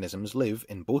organisms live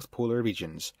in both polar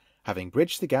regions, having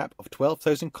bridged the gap of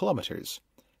 12,000 kilometres,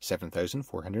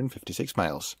 7,456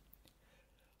 miles.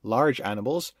 Large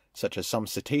animals, such as some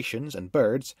cetaceans and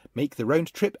birds, make the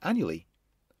round trip annually.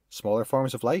 Smaller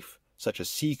forms of life, such as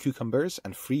sea cucumbers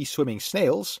and free-swimming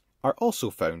snails, are also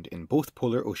found in both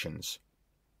polar oceans.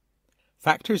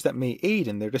 Factors that may aid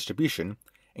in their distribution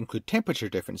include temperature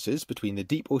differences between the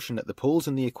deep ocean at the poles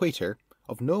and the equator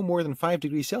of no more than 5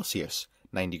 degrees Celsius,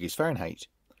 9 degrees Fahrenheit,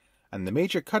 and the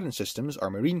major current systems are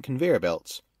marine conveyor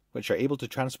belts, which are able to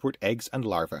transport eggs and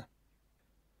larvae.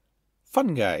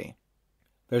 Fungi.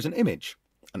 There's an image,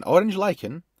 an orange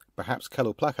lichen, perhaps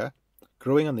Caloplaca,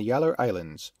 growing on the Yallour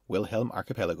Islands, Wilhelm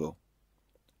Archipelago.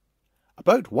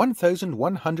 About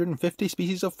 1,150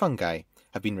 species of fungi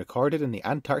have been recorded in the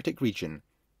Antarctic region,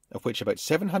 of which about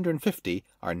 750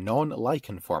 are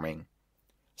non-lichen forming.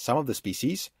 Some of the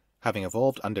species, having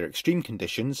evolved under extreme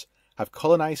conditions, have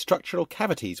colonized structural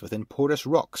cavities within porous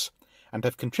rocks and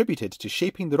have contributed to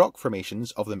shaping the rock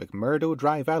formations of the McMurdo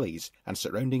dry valleys and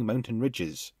surrounding mountain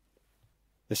ridges.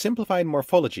 The simplified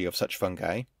morphology of such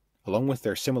fungi, along with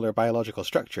their similar biological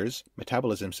structures,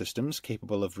 metabolism systems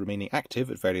capable of remaining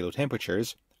active at very low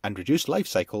temperatures, and reduced life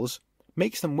cycles,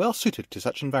 makes them well suited to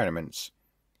such environments.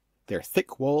 Their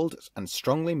thick-walled and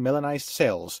strongly melanized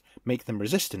cells make them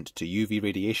resistant to UV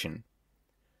radiation.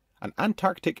 An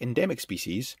Antarctic endemic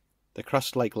species, the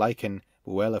crust-like lichen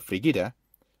Buella frigida,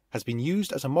 has been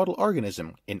used as a model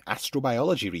organism in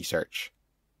astrobiology research.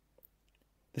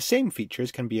 The same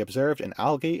features can be observed in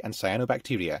algae and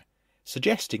cyanobacteria,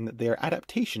 suggesting that they are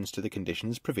adaptations to the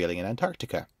conditions prevailing in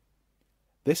Antarctica.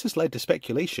 This has led to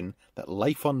speculation that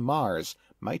life on Mars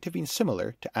might have been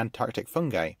similar to Antarctic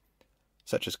fungi,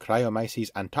 such as Cryomyces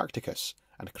antarcticus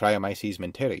and Cryomyces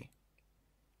menteri.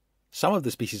 Some of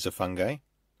the species of fungi,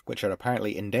 which are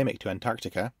apparently endemic to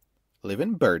Antarctica, live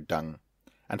in bird dung,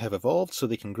 and have evolved so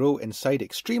they can grow inside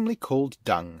extremely cold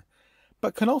dung,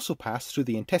 but can also pass through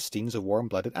the intestines of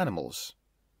warm-blooded animals.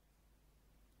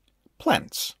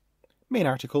 Plants. Main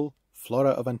article, Flora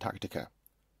of Antarctica.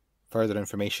 Further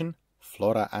information,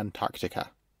 Flora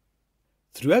Antarctica.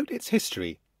 Throughout its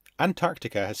history,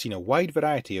 Antarctica has seen a wide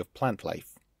variety of plant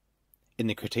life. In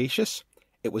the Cretaceous,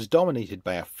 it was dominated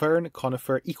by a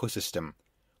fern-conifer ecosystem,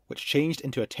 which changed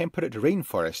into a temperate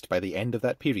rainforest by the end of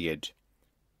that period.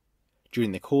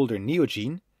 During the colder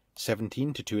Neogene,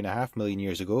 17 to 2.5 million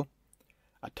years ago,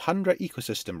 a tundra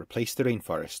ecosystem replaced the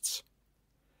rainforests.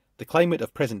 The climate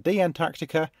of present-day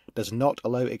Antarctica does not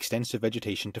allow extensive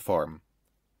vegetation to form.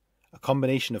 A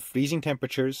combination of freezing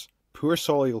temperatures, poor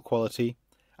soil quality,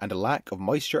 and a lack of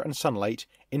moisture and sunlight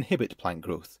inhibit plant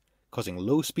growth, causing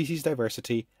low species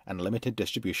diversity and limited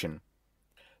distribution.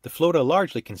 The flora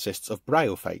largely consists of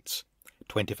bryophytes,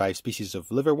 25 species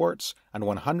of liverworts and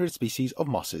 100 species of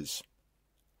mosses.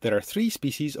 There are 3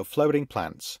 species of flowering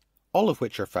plants, all of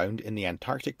which are found in the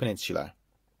Antarctic Peninsula.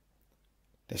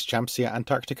 Deschampsia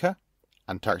antarctica,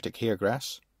 Antarctic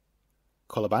hairgrass,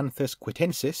 Colobanthus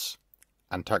quitensis,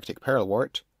 Antarctic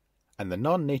pearlwort, and the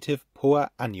non-native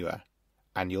Poa annua,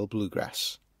 annual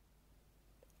bluegrass.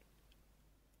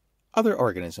 Other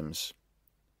organisms.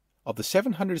 Of the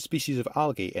 700 species of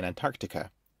algae in Antarctica,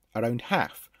 around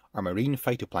half are marine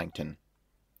phytoplankton.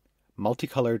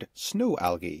 Multicoloured snow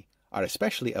algae are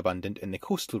especially abundant in the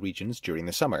coastal regions during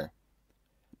the summer.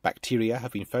 Bacteria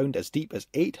have been found as deep as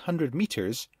 800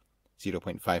 metres,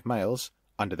 0.5 miles,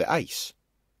 under the ice.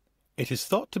 It is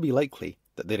thought to be likely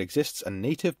that there exists a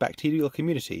native bacterial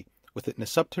community within the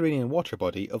subterranean water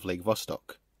body of Lake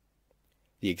Vostok.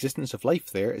 The existence of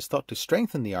life there is thought to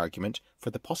strengthen the argument for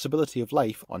the possibility of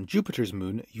life on Jupiter's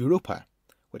moon Europa,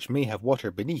 which may have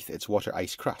water beneath its water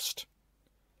ice crust.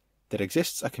 There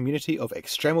exists a community of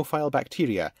extremophile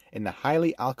bacteria in the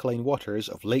highly alkaline waters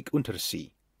of Lake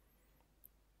Untersee.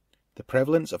 The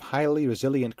prevalence of highly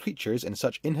resilient creatures in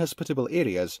such inhospitable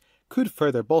areas could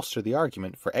further bolster the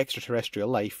argument for extraterrestrial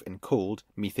life in cold,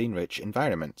 methane-rich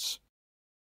environments.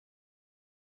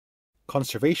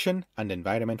 Conservation and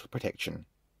environmental protection.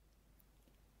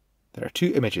 There are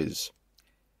two images.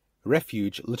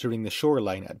 Refuge littering the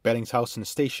shoreline at Bellingshausen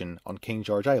Station on King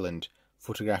George Island,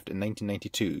 photographed in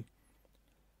 1992,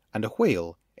 and a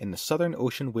whale in the Southern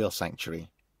Ocean Whale Sanctuary.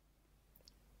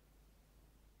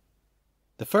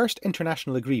 The first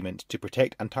international agreement to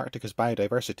protect Antarctica's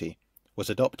biodiversity was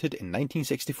adopted in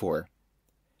 1964.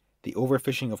 The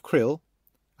overfishing of krill,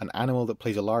 an animal that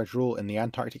plays a large role in the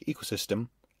Antarctic ecosystem,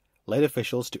 led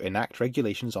officials to enact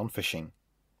regulations on fishing.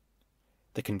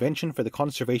 The Convention for the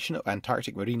Conservation of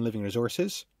Antarctic Marine Living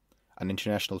Resources, an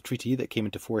international treaty that came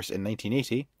into force in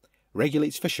 1980,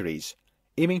 regulates fisheries,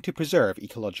 aiming to preserve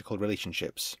ecological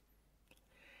relationships.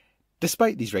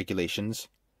 Despite these regulations,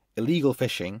 illegal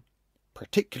fishing,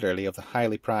 particularly of the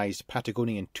highly prized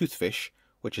Patagonian toothfish,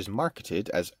 which is marketed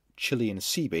as Chilean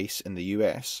sea bass in the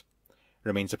US,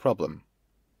 remains a problem.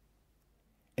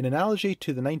 In analogy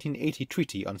to the 1980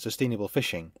 Treaty on Sustainable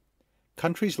Fishing,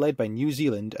 countries led by New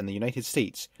Zealand and the United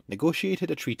States negotiated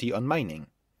a treaty on mining.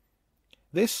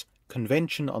 This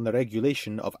Convention on the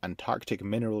Regulation of Antarctic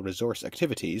Mineral Resource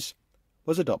Activities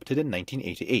was adopted in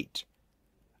 1988,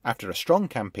 after a strong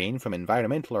campaign from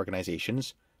environmental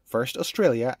organisations. First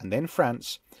Australia and then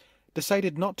France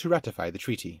decided not to ratify the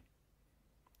treaty.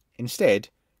 Instead,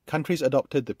 countries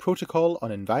adopted the Protocol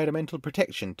on Environmental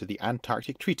Protection to the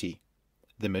Antarctic Treaty,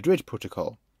 the Madrid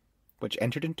Protocol, which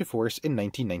entered into force in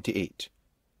 1998.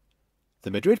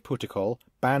 The Madrid Protocol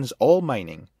bans all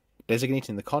mining,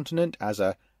 designating the continent as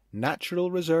a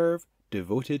natural reserve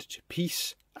devoted to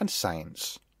peace and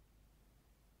science.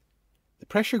 The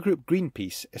pressure group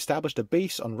Greenpeace established a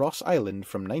base on Ross Island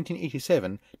from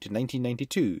 1987 to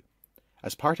 1992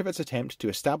 as part of its attempt to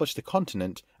establish the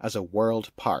continent as a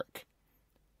world park.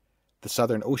 The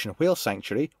Southern Ocean Whale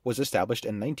Sanctuary was established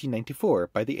in 1994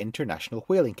 by the International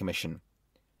Whaling Commission.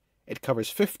 It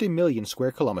covers 50 million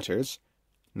square kilometres,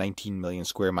 19 million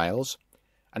square miles,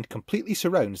 and completely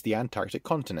surrounds the Antarctic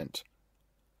continent.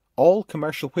 All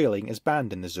commercial whaling is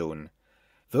banned in the zone,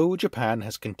 though Japan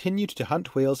has continued to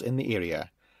hunt whales in the area,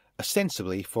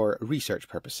 ostensibly for research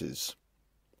purposes.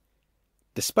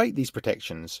 Despite these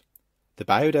protections, the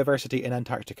biodiversity in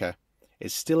Antarctica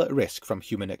is still at risk from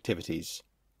human activities.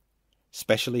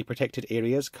 Specially protected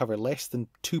areas cover less than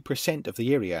 2% of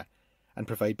the area and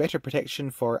provide better protection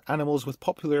for animals with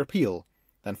popular appeal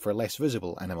than for less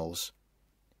visible animals.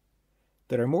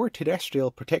 There are more terrestrial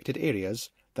protected areas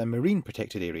than marine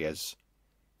protected areas.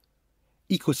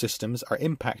 Ecosystems are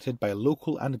impacted by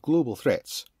local and global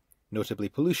threats, notably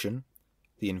pollution,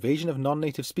 the invasion of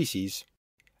non-native species,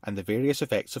 and the various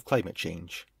effects of climate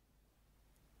change.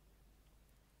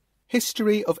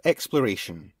 History of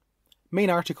exploration. Main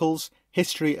articles: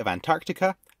 History of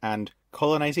Antarctica and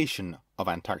Colonization of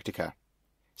Antarctica.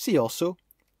 See also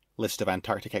List of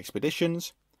Antarctic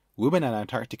expeditions, Women in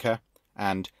Antarctica,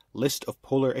 and List of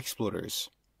polar explorers.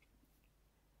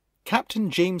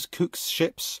 Captain James Cook's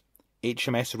ships,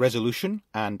 HMS Resolution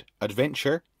and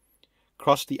Adventure,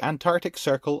 crossed the Antarctic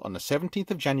Circle on the 17th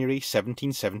of January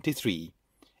 1773,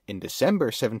 in December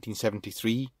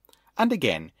 1773, and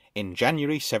again in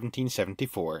January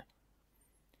 1774.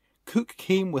 Cook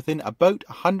came within about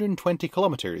 120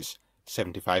 kilometres,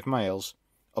 75 miles,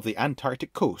 of the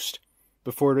Antarctic coast,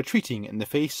 before retreating in the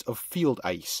face of field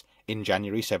ice in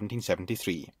January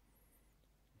 1773.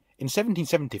 In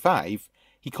 1775,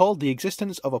 he called the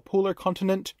existence of a polar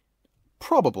continent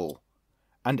probable,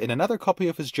 and in another copy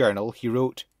of his journal he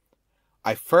wrote,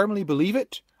 "I firmly believe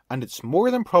it, and it's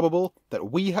more than probable that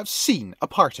we have seen a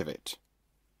part of it."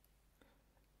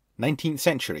 19th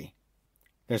century.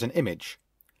 There's an image,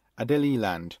 Adélie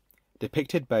Land,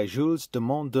 depicted by Jules de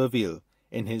Monts-D'Urville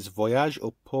in his Voyage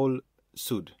au Pôle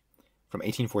Sud from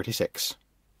 1846.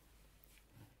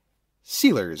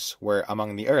 Sealers were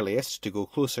among the earliest to go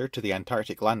closer to the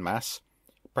Antarctic landmass,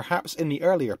 perhaps in the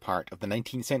earlier part of the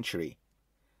 19th century.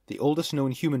 The oldest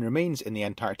known human remains in the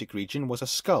Antarctic region was a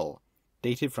skull,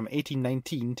 dated from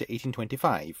 1819 to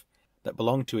 1825, that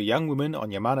belonged to a young woman on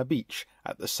Yamana Beach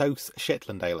at the South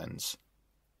Shetland Islands.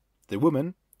 The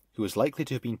woman, who was likely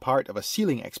to have been part of a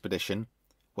sealing expedition,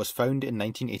 was found in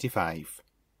 1985.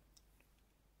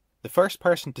 The first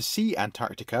person to see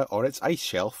Antarctica or its ice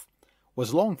shelf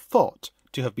was long thought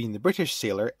to have been the British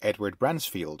sailor Edward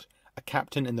Bransfield, a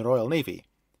captain in the Royal Navy,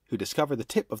 who discovered the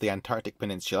tip of the Antarctic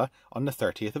Peninsula on the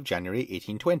 30th of January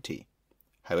 1820.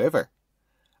 However,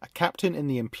 a captain in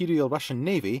the Imperial Russian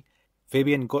Navy,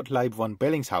 Fabian Gottlieb von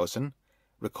Bellingshausen,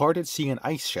 recorded seeing an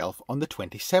ice shelf on the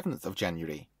 27th of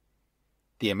January.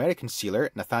 The American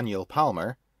sealer Nathaniel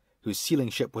Palmer whose sealing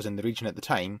ship was in the region at the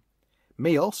time,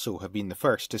 may also have been the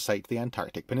first to sight the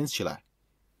Antarctic Peninsula.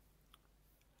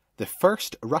 The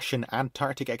first Russian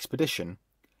Antarctic expedition,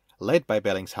 led by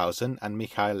Bellingshausen and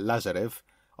Mikhail Lazarev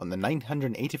on the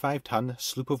 985-ton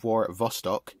sloop of war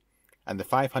Vostok and the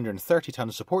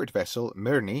 530-ton support vessel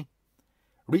Mirny,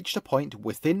 reached a point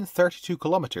within 32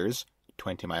 kilometers,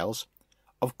 20 miles,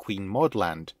 of Queen Maud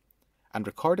Land, and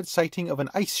recorded sighting of an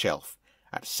ice shelf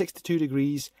at 62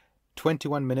 degrees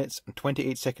 21 minutes and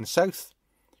 28 seconds south,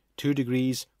 2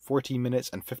 degrees 14 minutes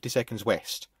and 50 seconds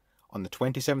west, on the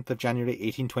 27th of January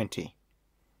 1820.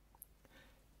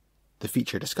 The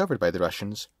feature discovered by the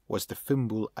Russians was the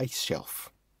Fimbul ice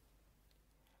shelf.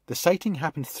 The sighting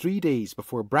happened 3 days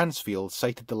before Bransfield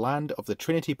sighted the land of the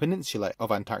Trinity Peninsula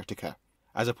of Antarctica,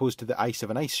 as opposed to the ice of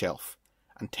an ice shelf,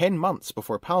 and 10 months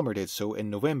before Palmer did so in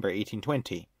November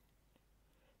 1820.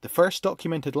 The first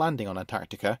documented landing on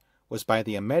Antarctica was by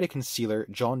the American sealer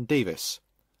John Davis,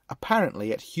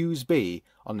 apparently at Hughes Bay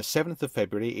on the 7th of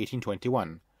February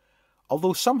 1821,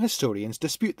 although some historians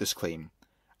dispute this claim,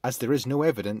 as there is no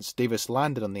evidence Davis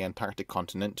landed on the Antarctic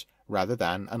continent rather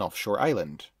than an offshore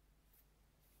island.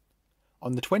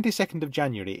 On the 22nd of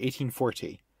January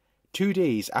 1840, 2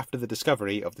 days after the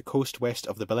discovery of the coast west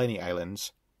of the Baleine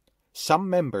Islands, some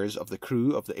members of the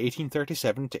crew of the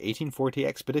 1837 to 1840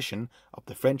 expedition of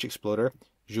the French explorer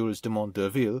Jules Dumont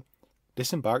d'Urville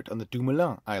disembarked on the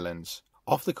Dumoulin Islands,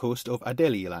 off the coast of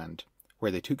Adélie Land, where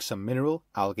they took some mineral,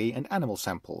 algae and animal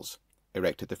samples,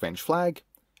 erected the French flag,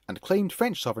 and claimed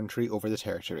French sovereignty over the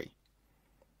territory.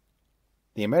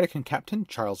 The American captain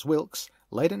Charles Wilkes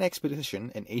led an expedition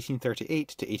in 1838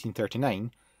 to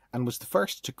 1839 and was the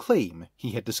first to claim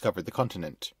he had discovered the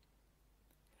continent.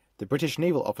 The British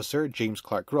naval officer James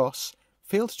Clark Ross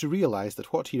failed to realise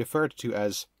that what he referred to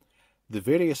as the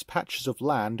various patches of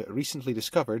land recently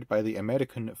discovered by the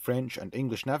American, French and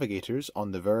English navigators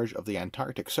on the verge of the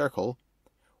Antarctic Circle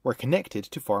were connected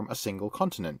to form a single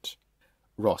continent.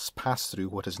 Ross passed through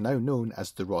what is now known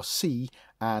as the Ross Sea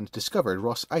and discovered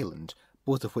Ross Island,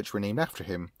 both of which were named after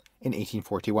him, in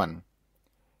 1841.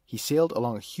 He sailed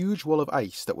along a huge wall of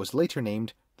ice that was later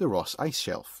named the Ross Ice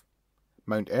Shelf.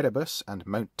 Mount Erebus and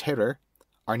Mount Terror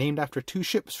are named after 2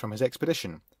 ships from his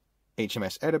expedition,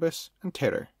 HMS Erebus and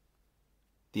Terror.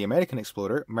 The American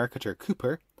explorer Mercator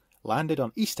Cooper landed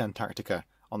on East Antarctica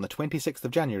on the 26th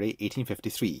of January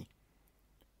 1853.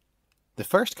 The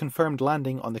first confirmed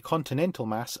landing on the continental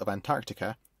mass of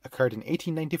Antarctica occurred in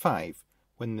 1895,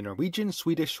 when the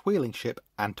Norwegian-Swedish whaling ship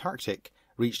Antarctic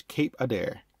reached Cape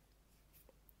Adare.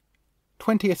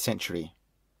 20th century.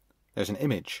 There's an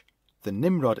image. The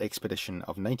Nimrod expedition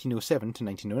of 1907 to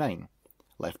 1909.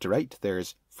 Left to right,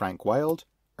 there's Frank Wild,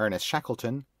 Ernest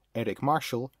Shackleton, Eric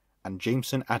Marshall, and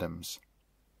Jameson Adams.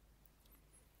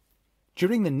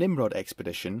 During the Nimrod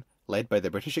expedition, led by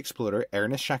the British explorer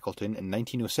Ernest Shackleton in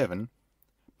 1907,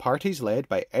 parties led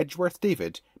by Edgeworth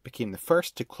David became the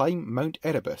first to climb Mount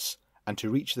Erebus and to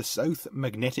reach the South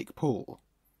Magnetic Pole.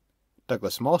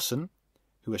 Douglas Mawson,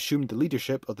 who assumed the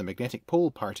leadership of the Magnetic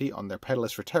Pole Party on their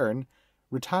perilous return,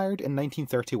 retired in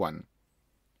 1931.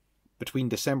 Between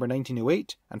December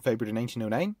 1908 and February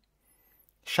 1909,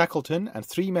 Shackleton and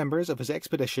 3 members of his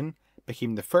expedition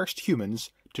became the first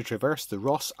humans to traverse the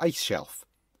Ross Ice Shelf,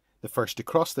 the first to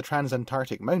cross the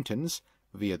Transantarctic Mountains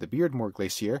via the Beardmore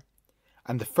Glacier,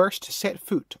 and the first to set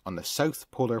foot on the South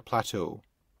Polar Plateau.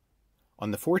 On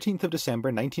the 14th of December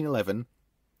 1911,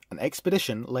 an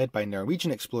expedition led by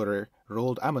Norwegian explorer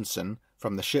Roald Amundsen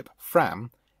from the ship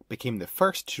Fram became the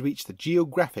first to reach the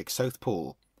geographic South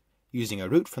Pole, using a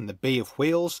route from the Bay of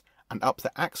Whales and up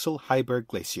the Axel Heiberg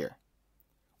Glacier.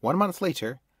 1 month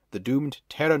later, the doomed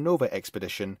Terra Nova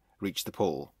expedition reached the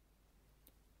pole.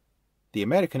 The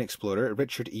American explorer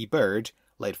Richard E. Byrd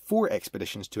led 4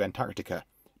 expeditions to Antarctica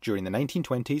during the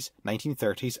 1920s,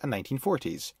 1930s and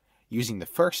 1940s, using the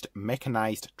first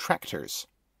mechanized tractors.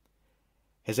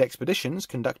 His expeditions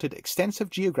conducted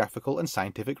extensive geographical and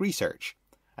scientific research,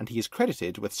 and he is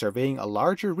credited with surveying a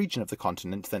larger region of the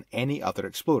continent than any other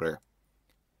explorer.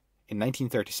 In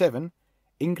 1937,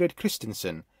 Ingrid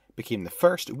Christensen became the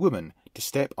first woman to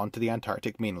step onto the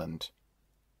Antarctic mainland.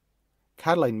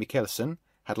 Caroline Mikkelsen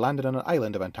had landed on an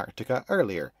island of Antarctica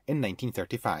earlier in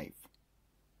 1935.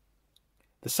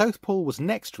 The South Pole was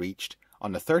next reached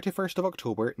on the 31st of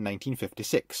October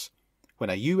 1956, when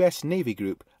a US Navy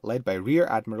group led by Rear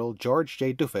Admiral George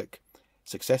J. Duffick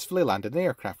successfully landed an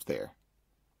aircraft there.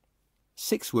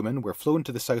 6 women were flown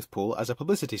to the South Pole as a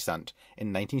publicity stunt in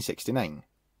 1969.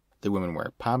 The women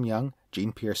were Pam Young,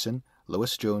 Jean Pearson,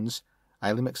 Lois Jones,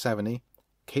 Eileen McSaveny,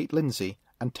 Kate Lindsay,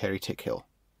 and Terry Tickhill.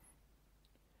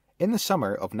 In the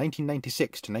summer of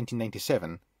 1996 to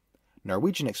 1997,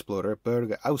 Norwegian explorer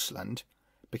Børge Ausland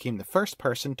became the first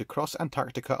person to cross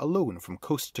Antarctica alone from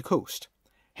coast to coast,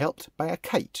 helped by a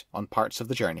kite on parts of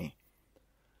the journey.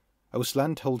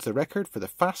 Ausland holds the record for the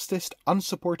fastest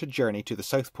unsupported journey to the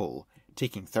South Pole,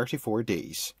 taking 34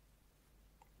 days.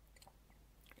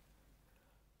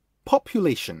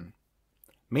 Population.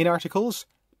 Main articles: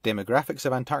 Demographics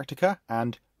of Antarctica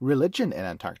and Religion in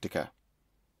Antarctica.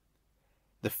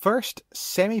 The first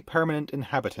semi-permanent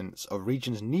inhabitants of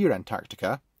regions near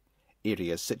Antarctica,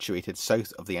 areas situated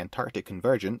south of the Antarctic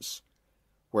convergence,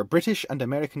 were British and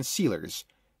American sealers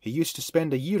who used to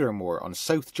spend a year or more on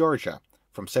South Georgia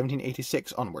from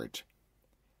 1786 onward.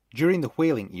 During the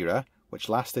whaling era, which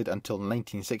lasted until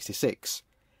 1966,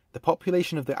 the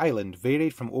population of the island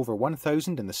varied from over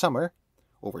 1,000 in the summer,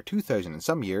 over 2,000 in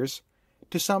some years,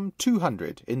 to some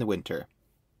 200 in the winter.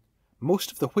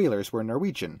 Most of the whalers were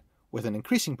Norwegian, with an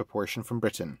increasing proportion from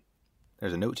Britain.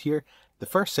 There's a note here: the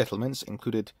first settlements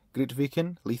included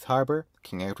Grytviken, Leith Harbour,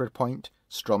 King Edward Point,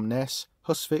 Stromness,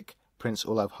 Husvik, Prince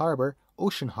Olav Harbour,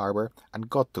 Ocean Harbour, and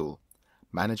Godtul.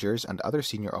 Managers and other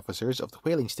senior officers of the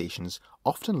whaling stations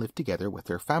often lived together with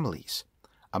their families.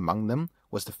 Among them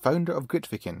was the founder of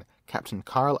Grytviken, Captain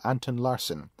Carl Anton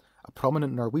Larsen, a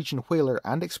prominent Norwegian whaler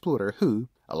and explorer who,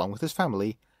 along with his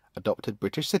family, adopted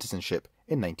British citizenship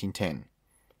in 1910.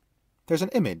 There's an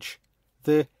image: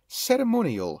 the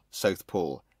ceremonial South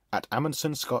Pole at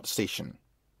Amundsen Scott Station.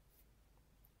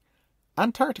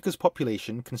 Antarctica's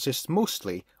population consists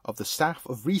mostly of the staff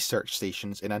of research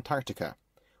stations in Antarctica,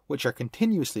 which are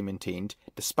continuously maintained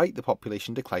despite the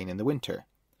population decline in the winter,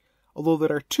 although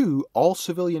there are two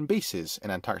all-civilian bases in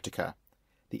Antarctica,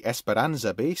 the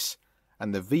Esperanza base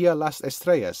and the Villa las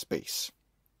Estrellas base.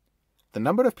 The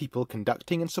number of people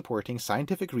conducting and supporting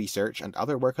scientific research and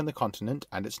other work on the continent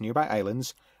and its nearby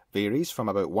islands varies from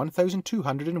about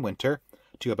 1,200 in winter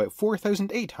to about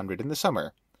 4,800 in the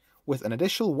summer, with an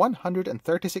additional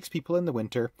 136 people in the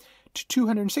winter to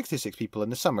 266 people in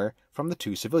the summer from the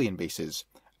two civilian bases,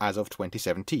 as of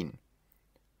 2017.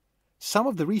 Some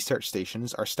of the research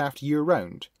stations are staffed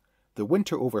year-round, the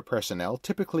winter-over personnel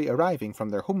typically arriving from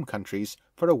their home countries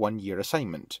for a one-year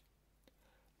assignment.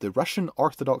 The Russian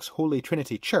Orthodox Holy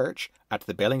Trinity Church at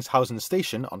the Bellingshausen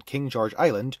station on King George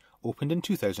Island opened in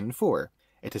 2004.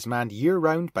 It is manned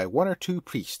year-round by one or two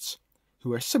priests,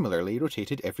 who are similarly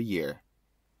rotated every year.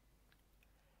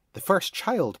 The first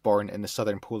child born in the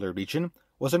southern polar region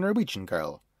was a Norwegian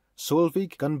girl,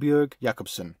 Solveig Gunnbjørg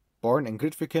Jacobsen, born in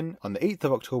Grytviken on the 8th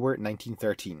of October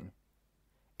 1913.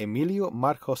 Emilio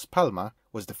Marcos Palma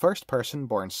was the first person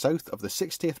born south of the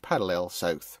 60th parallel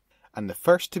south, and the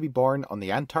first to be born on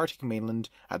the Antarctic mainland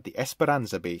at the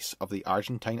Esperanza base of the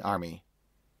Argentine Army.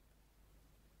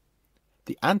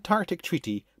 The Antarctic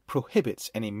Treaty prohibits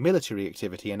any military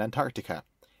activity in Antarctica,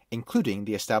 including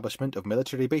the establishment of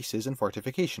military bases and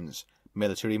fortifications,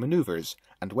 military maneuvers,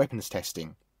 and weapons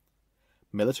testing.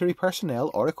 Military personnel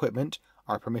or equipment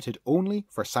are permitted only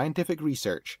for scientific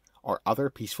research or other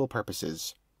peaceful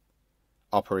purposes.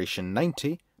 Operation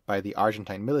 90 by the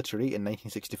Argentine military in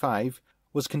 1965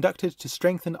 was conducted to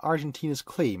strengthen Argentina's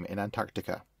claim in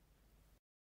Antarctica.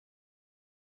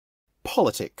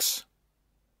 Politics.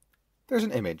 There's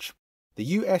an image. The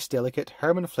US delegate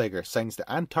Hermann Fleger signs the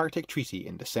Antarctic Treaty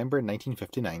in December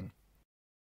 1959.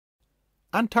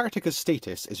 Antarctica's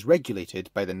status is regulated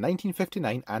by the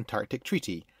 1959 Antarctic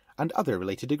Treaty and other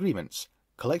related agreements,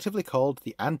 collectively called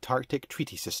the Antarctic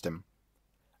Treaty System.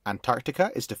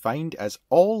 Antarctica is defined as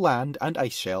all land and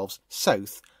ice shelves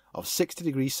south of 60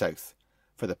 degrees south,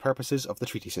 for the purposes of the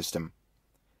treaty system.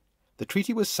 The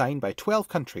treaty was signed by 12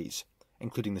 countries,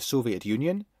 including the Soviet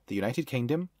Union, the United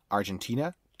Kingdom,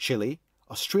 Argentina, Chile,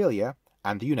 Australia,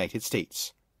 and the United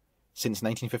States. Since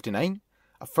 1959,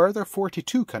 a further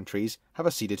 42 countries have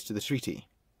acceded to the treaty.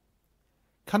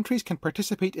 Countries can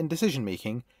participate in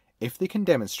decision-making if they can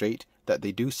demonstrate that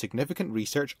they do significant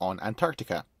research on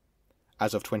Antarctica.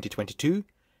 As of 2022,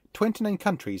 29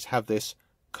 countries have this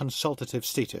consultative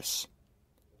status.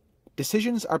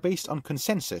 Decisions are based on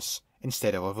consensus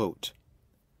instead of a vote.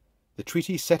 The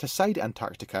treaty set aside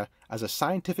Antarctica as a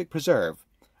scientific preserve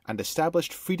and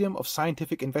established freedom of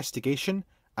scientific investigation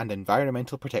and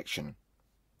environmental protection.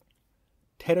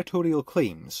 Territorial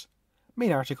claims.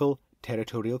 Main article: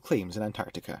 Territorial claims in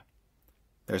Antarctica.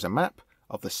 There's a map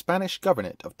of the Spanish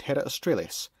Governorate of Terra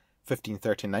Australis,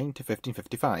 1539 to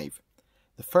 1555,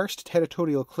 the first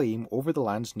territorial claim over the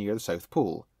lands near the South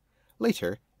Pole.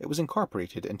 Later, it was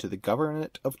incorporated into the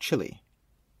Governorate of Chile.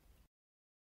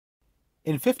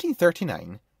 In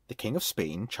 1539, the King of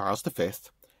Spain, Charles V,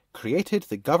 created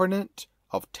the Governorate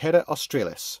of Terra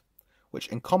Australis, which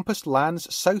encompassed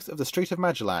lands south of the Strait of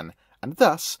Magellan, and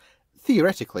thus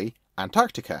theoretically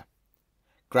Antarctica,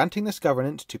 granting this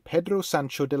government to Pedro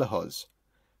Sancho de la Hoz,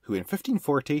 who in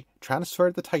 1540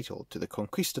 transferred the title to the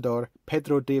conquistador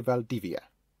Pedro de Valdivia.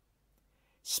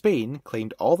 Spain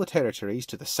claimed all the territories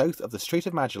to the south of the Strait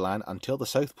of Magellan until the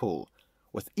South Pole,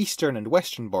 with eastern and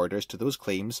western borders to those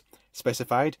claims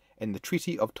specified in the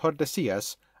Treaty of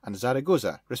Tordesillas and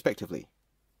Zaragoza, respectively.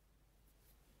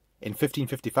 In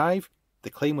 1555, the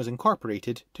claim was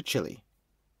incorporated to Chile.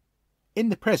 In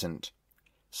the present,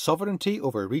 sovereignty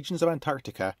over regions of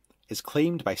Antarctica is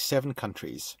claimed by 7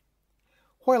 countries.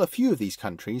 While a few of these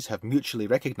countries have mutually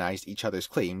recognized each other's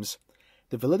claims,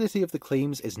 the validity of the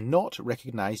claims is not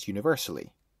recognized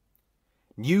universally.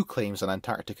 New claims on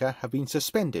Antarctica have been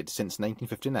suspended since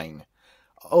 1959,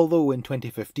 although in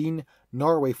 2015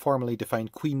 Norway formally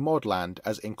defined Queen Maud Land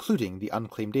as including the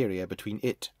unclaimed area between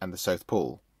it and the South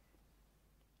Pole.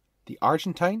 The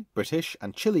Argentine, British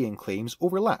and Chilean claims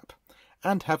overlap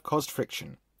and have caused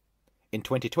friction. In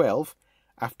 2012,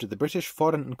 after the British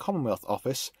Foreign and Commonwealth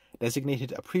Office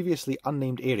designated a previously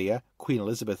unnamed area Queen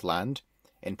Elizabeth Land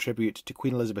in tribute to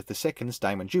Queen Elizabeth II's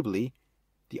Diamond Jubilee,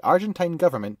 the Argentine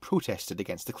government protested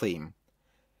against the claim.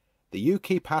 The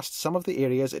UK passed some of the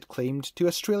areas it claimed to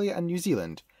Australia and New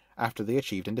Zealand after they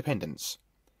achieved independence.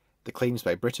 The claims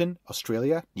by Britain,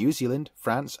 Australia, New Zealand,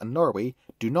 France and Norway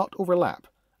do not overlap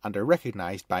and are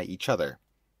recognised by each other.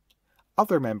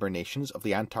 Other member nations of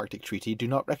the Antarctic Treaty do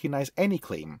not recognise any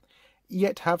claim,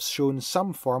 yet have shown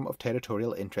some form of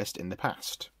territorial interest in the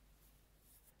past.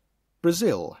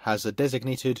 Brazil has a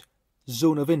designated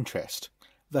zone of interest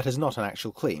that is not an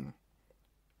actual claim.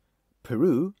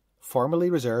 Peru formally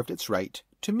reserved its right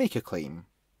to make a claim.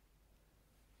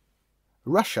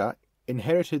 Russia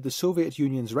inherited the Soviet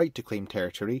Union's right to claim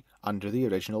territory under the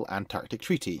original Antarctic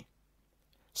Treaty.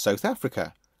 South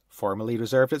Africa formally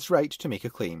reserved its right to make a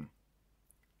claim.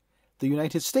 The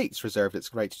United States reserved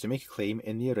its right to make a claim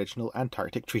in the original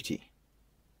Antarctic Treaty.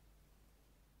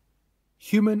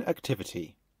 Human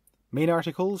activity. Main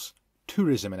articles: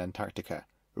 tourism in Antarctica,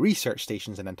 research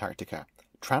stations in Antarctica,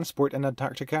 transport in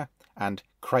Antarctica, and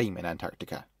crime in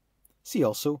Antarctica. See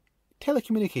also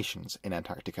telecommunications in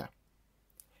Antarctica.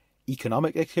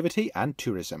 Economic activity and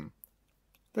tourism.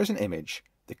 There's an image: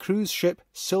 the cruise ship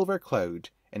Silver Cloud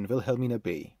in Wilhelmina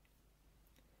Bay.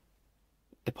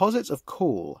 Deposits of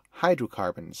coal,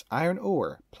 hydrocarbons, iron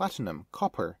ore, platinum,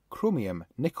 copper, chromium,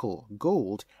 nickel,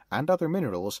 gold, and other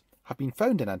minerals have been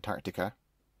found in Antarctica,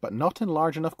 but not in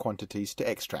large enough quantities to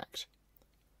extract.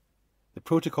 The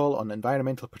Protocol on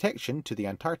Environmental Protection to the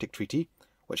Antarctic Treaty,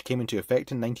 which came into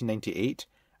effect in 1998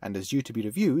 and is due to be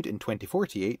reviewed in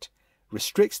 2048,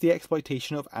 restricts the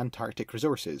exploitation of Antarctic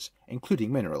resources,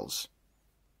 including minerals.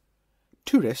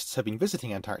 Tourists have been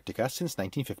visiting Antarctica since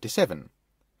 1957.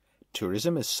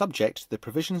 Tourism is subject to the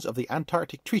provisions of the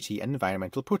Antarctic Treaty and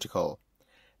Environmental Protocol.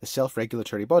 The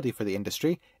self-regulatory body for the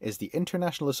industry is the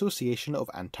International Association of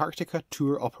Antarctica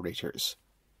Tour Operators.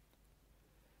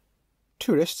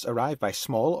 Tourists arrive by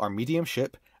small or medium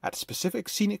ship at specific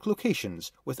scenic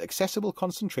locations with accessible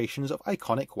concentrations of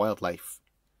iconic wildlife.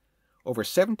 Over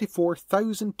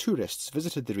 74,000 tourists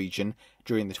visited the region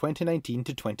during the 2019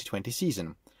 to 2020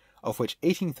 season, of which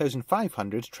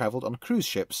 18,500 travelled on cruise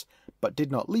ships but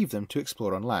did not leave them to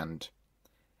explore on land.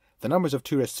 The numbers of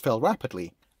tourists fell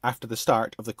rapidly after the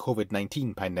start of the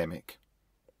COVID-19 pandemic.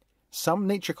 Some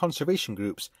nature conservation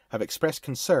groups have expressed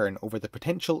concern over the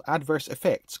potential adverse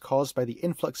effects caused by the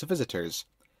influx of visitors,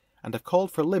 and have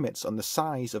called for limits on the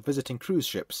size of visiting cruise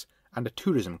ships and a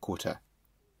tourism quota.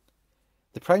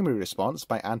 The primary response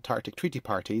by Antarctic Treaty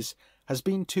parties has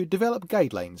been to develop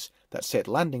guidelines that set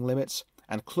landing limits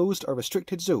and closed or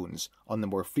restricted zones on the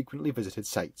more frequently visited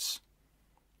sites.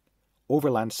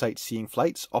 Overland sightseeing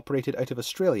flights operated out of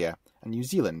Australia and New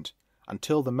Zealand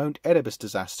until the Mount Erebus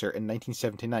disaster in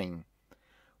 1979,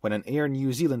 when an Air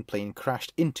New Zealand plane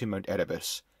crashed into Mount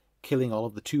Erebus, killing all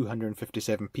of the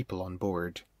 257 people on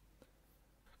board.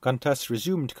 Qantas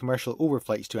resumed commercial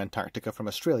overflights to Antarctica from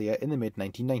Australia in the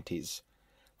mid-1990s.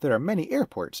 There are many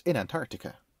airports in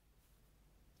Antarctica.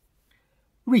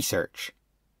 Research.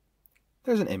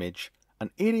 There's an image,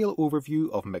 an aerial overview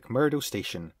of McMurdo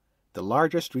Station, the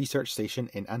largest research station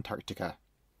in Antarctica.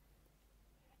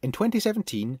 In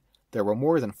 2017, there were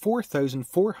more than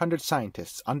 4,400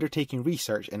 scientists undertaking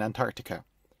research in Antarctica,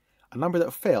 a number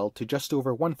that fell to just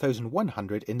over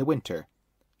 1,100 in the winter.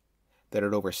 There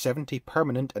are over 70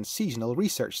 permanent and seasonal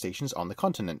research stations on the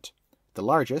continent. The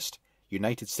largest,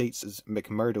 United States'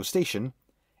 McMurdo Station,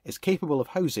 is capable of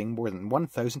housing more than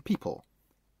 1,000 people.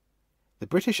 The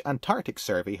British Antarctic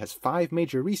Survey has 5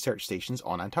 major research stations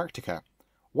on Antarctica,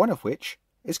 one of which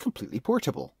is completely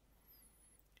portable.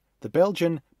 The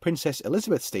Belgian Princess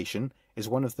Elizabeth station is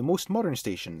one of the most modern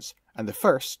stations and the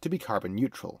first to be carbon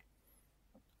neutral.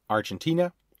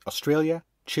 Argentina, Australia,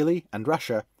 Chile and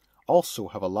Russia also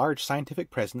have a large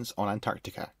scientific presence on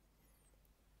Antarctica.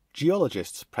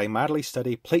 Geologists primarily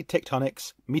study plate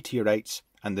tectonics, meteorites,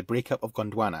 and the breakup of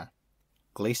Gondwana.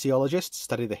 Glaciologists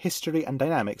study the history and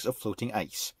dynamics of floating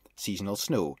ice, seasonal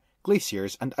snow,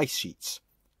 glaciers, and ice sheets.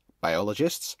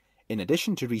 Biologists, in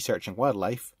addition to researching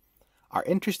wildlife, are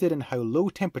interested in how low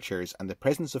temperatures and the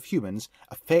presence of humans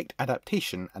affect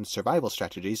adaptation and survival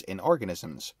strategies in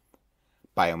organisms.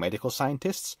 Biomedical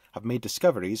scientists have made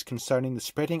discoveries concerning the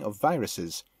spreading of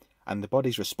viruses and the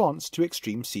body's response to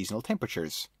extreme seasonal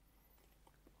temperatures.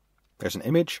 There's an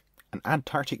image, an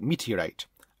Antarctic meteorite,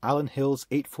 Allen Hills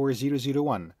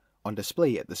 84001, on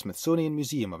display at the Smithsonian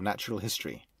Museum of Natural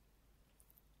History.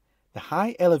 The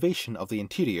high elevation of the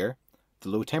interior, the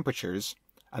low temperatures,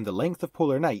 and the length of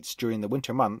polar nights during the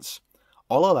winter months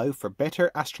all allow for better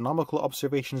astronomical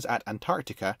observations at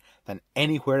Antarctica than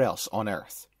anywhere else on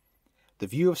Earth. The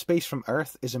view of space from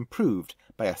Earth is improved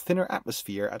by a thinner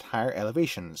atmosphere at higher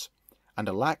elevations, and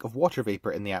a lack of water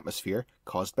vapour in the atmosphere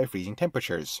caused by freezing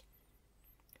temperatures.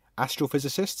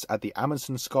 Astrophysicists at the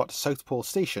Amundsen-Scott South Pole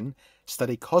Station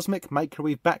study cosmic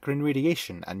microwave background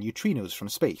radiation and neutrinos from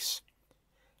space.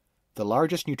 The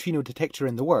largest neutrino detector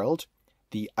in the world,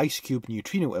 the IceCube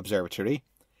Neutrino Observatory,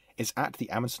 is at the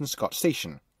Amundsen-Scott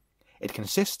Station. It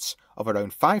consists of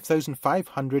around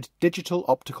 5,500 digital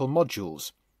optical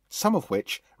modules, some of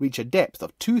which reach a depth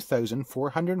of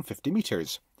 2,450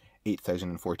 metres,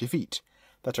 8,040 feet,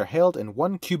 that are held in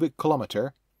 1 cubic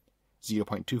kilometre,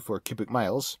 0.24 cubic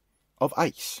miles, of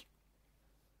ice.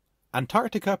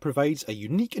 Antarctica provides a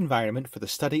unique environment for the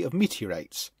study of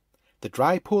meteorites. The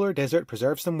dry polar desert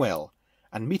preserves them well,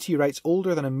 and meteorites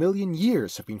older than 1 million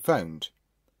years have been found.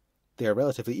 They are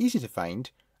relatively easy to find,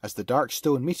 as the dark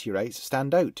stone meteorites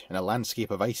stand out in a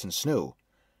landscape of ice and snow,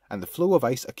 and the flow of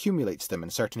ice accumulates them in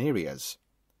certain areas.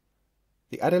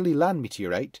 The Adelie Land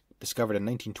meteorite, discovered in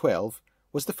 1912,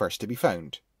 was the first to be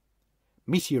found.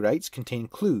 Meteorites contain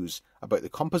clues about the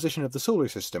composition of the solar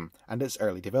system and its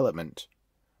early development.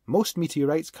 Most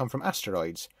meteorites come from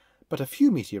asteroids, but a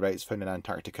few meteorites found in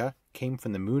Antarctica came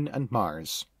from the Moon and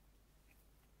Mars.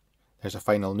 There's a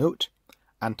final note.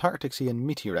 Antarctician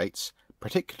meteorites,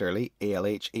 particularly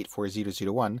ALH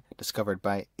 84001, discovered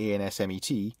by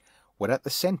ANSMET, were at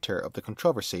the centre of the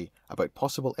controversy about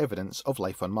possible evidence of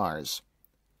life on Mars.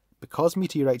 Because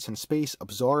meteorites in space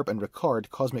absorb and record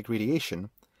cosmic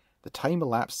radiation, the time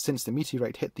elapsed since the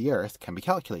meteorite hit the Earth can be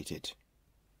calculated.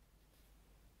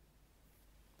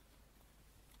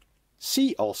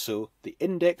 See also the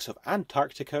Index of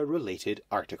Antarctica-related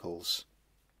articles.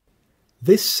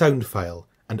 This sound file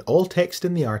and all text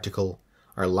in the article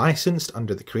are licensed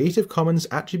under the Creative Commons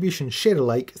Attribution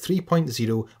Share-alike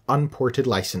 3.0 Unported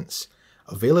License,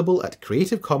 available at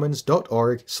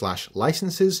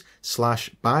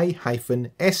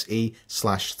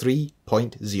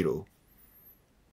creativecommons.org/licenses/by-sa/3.0.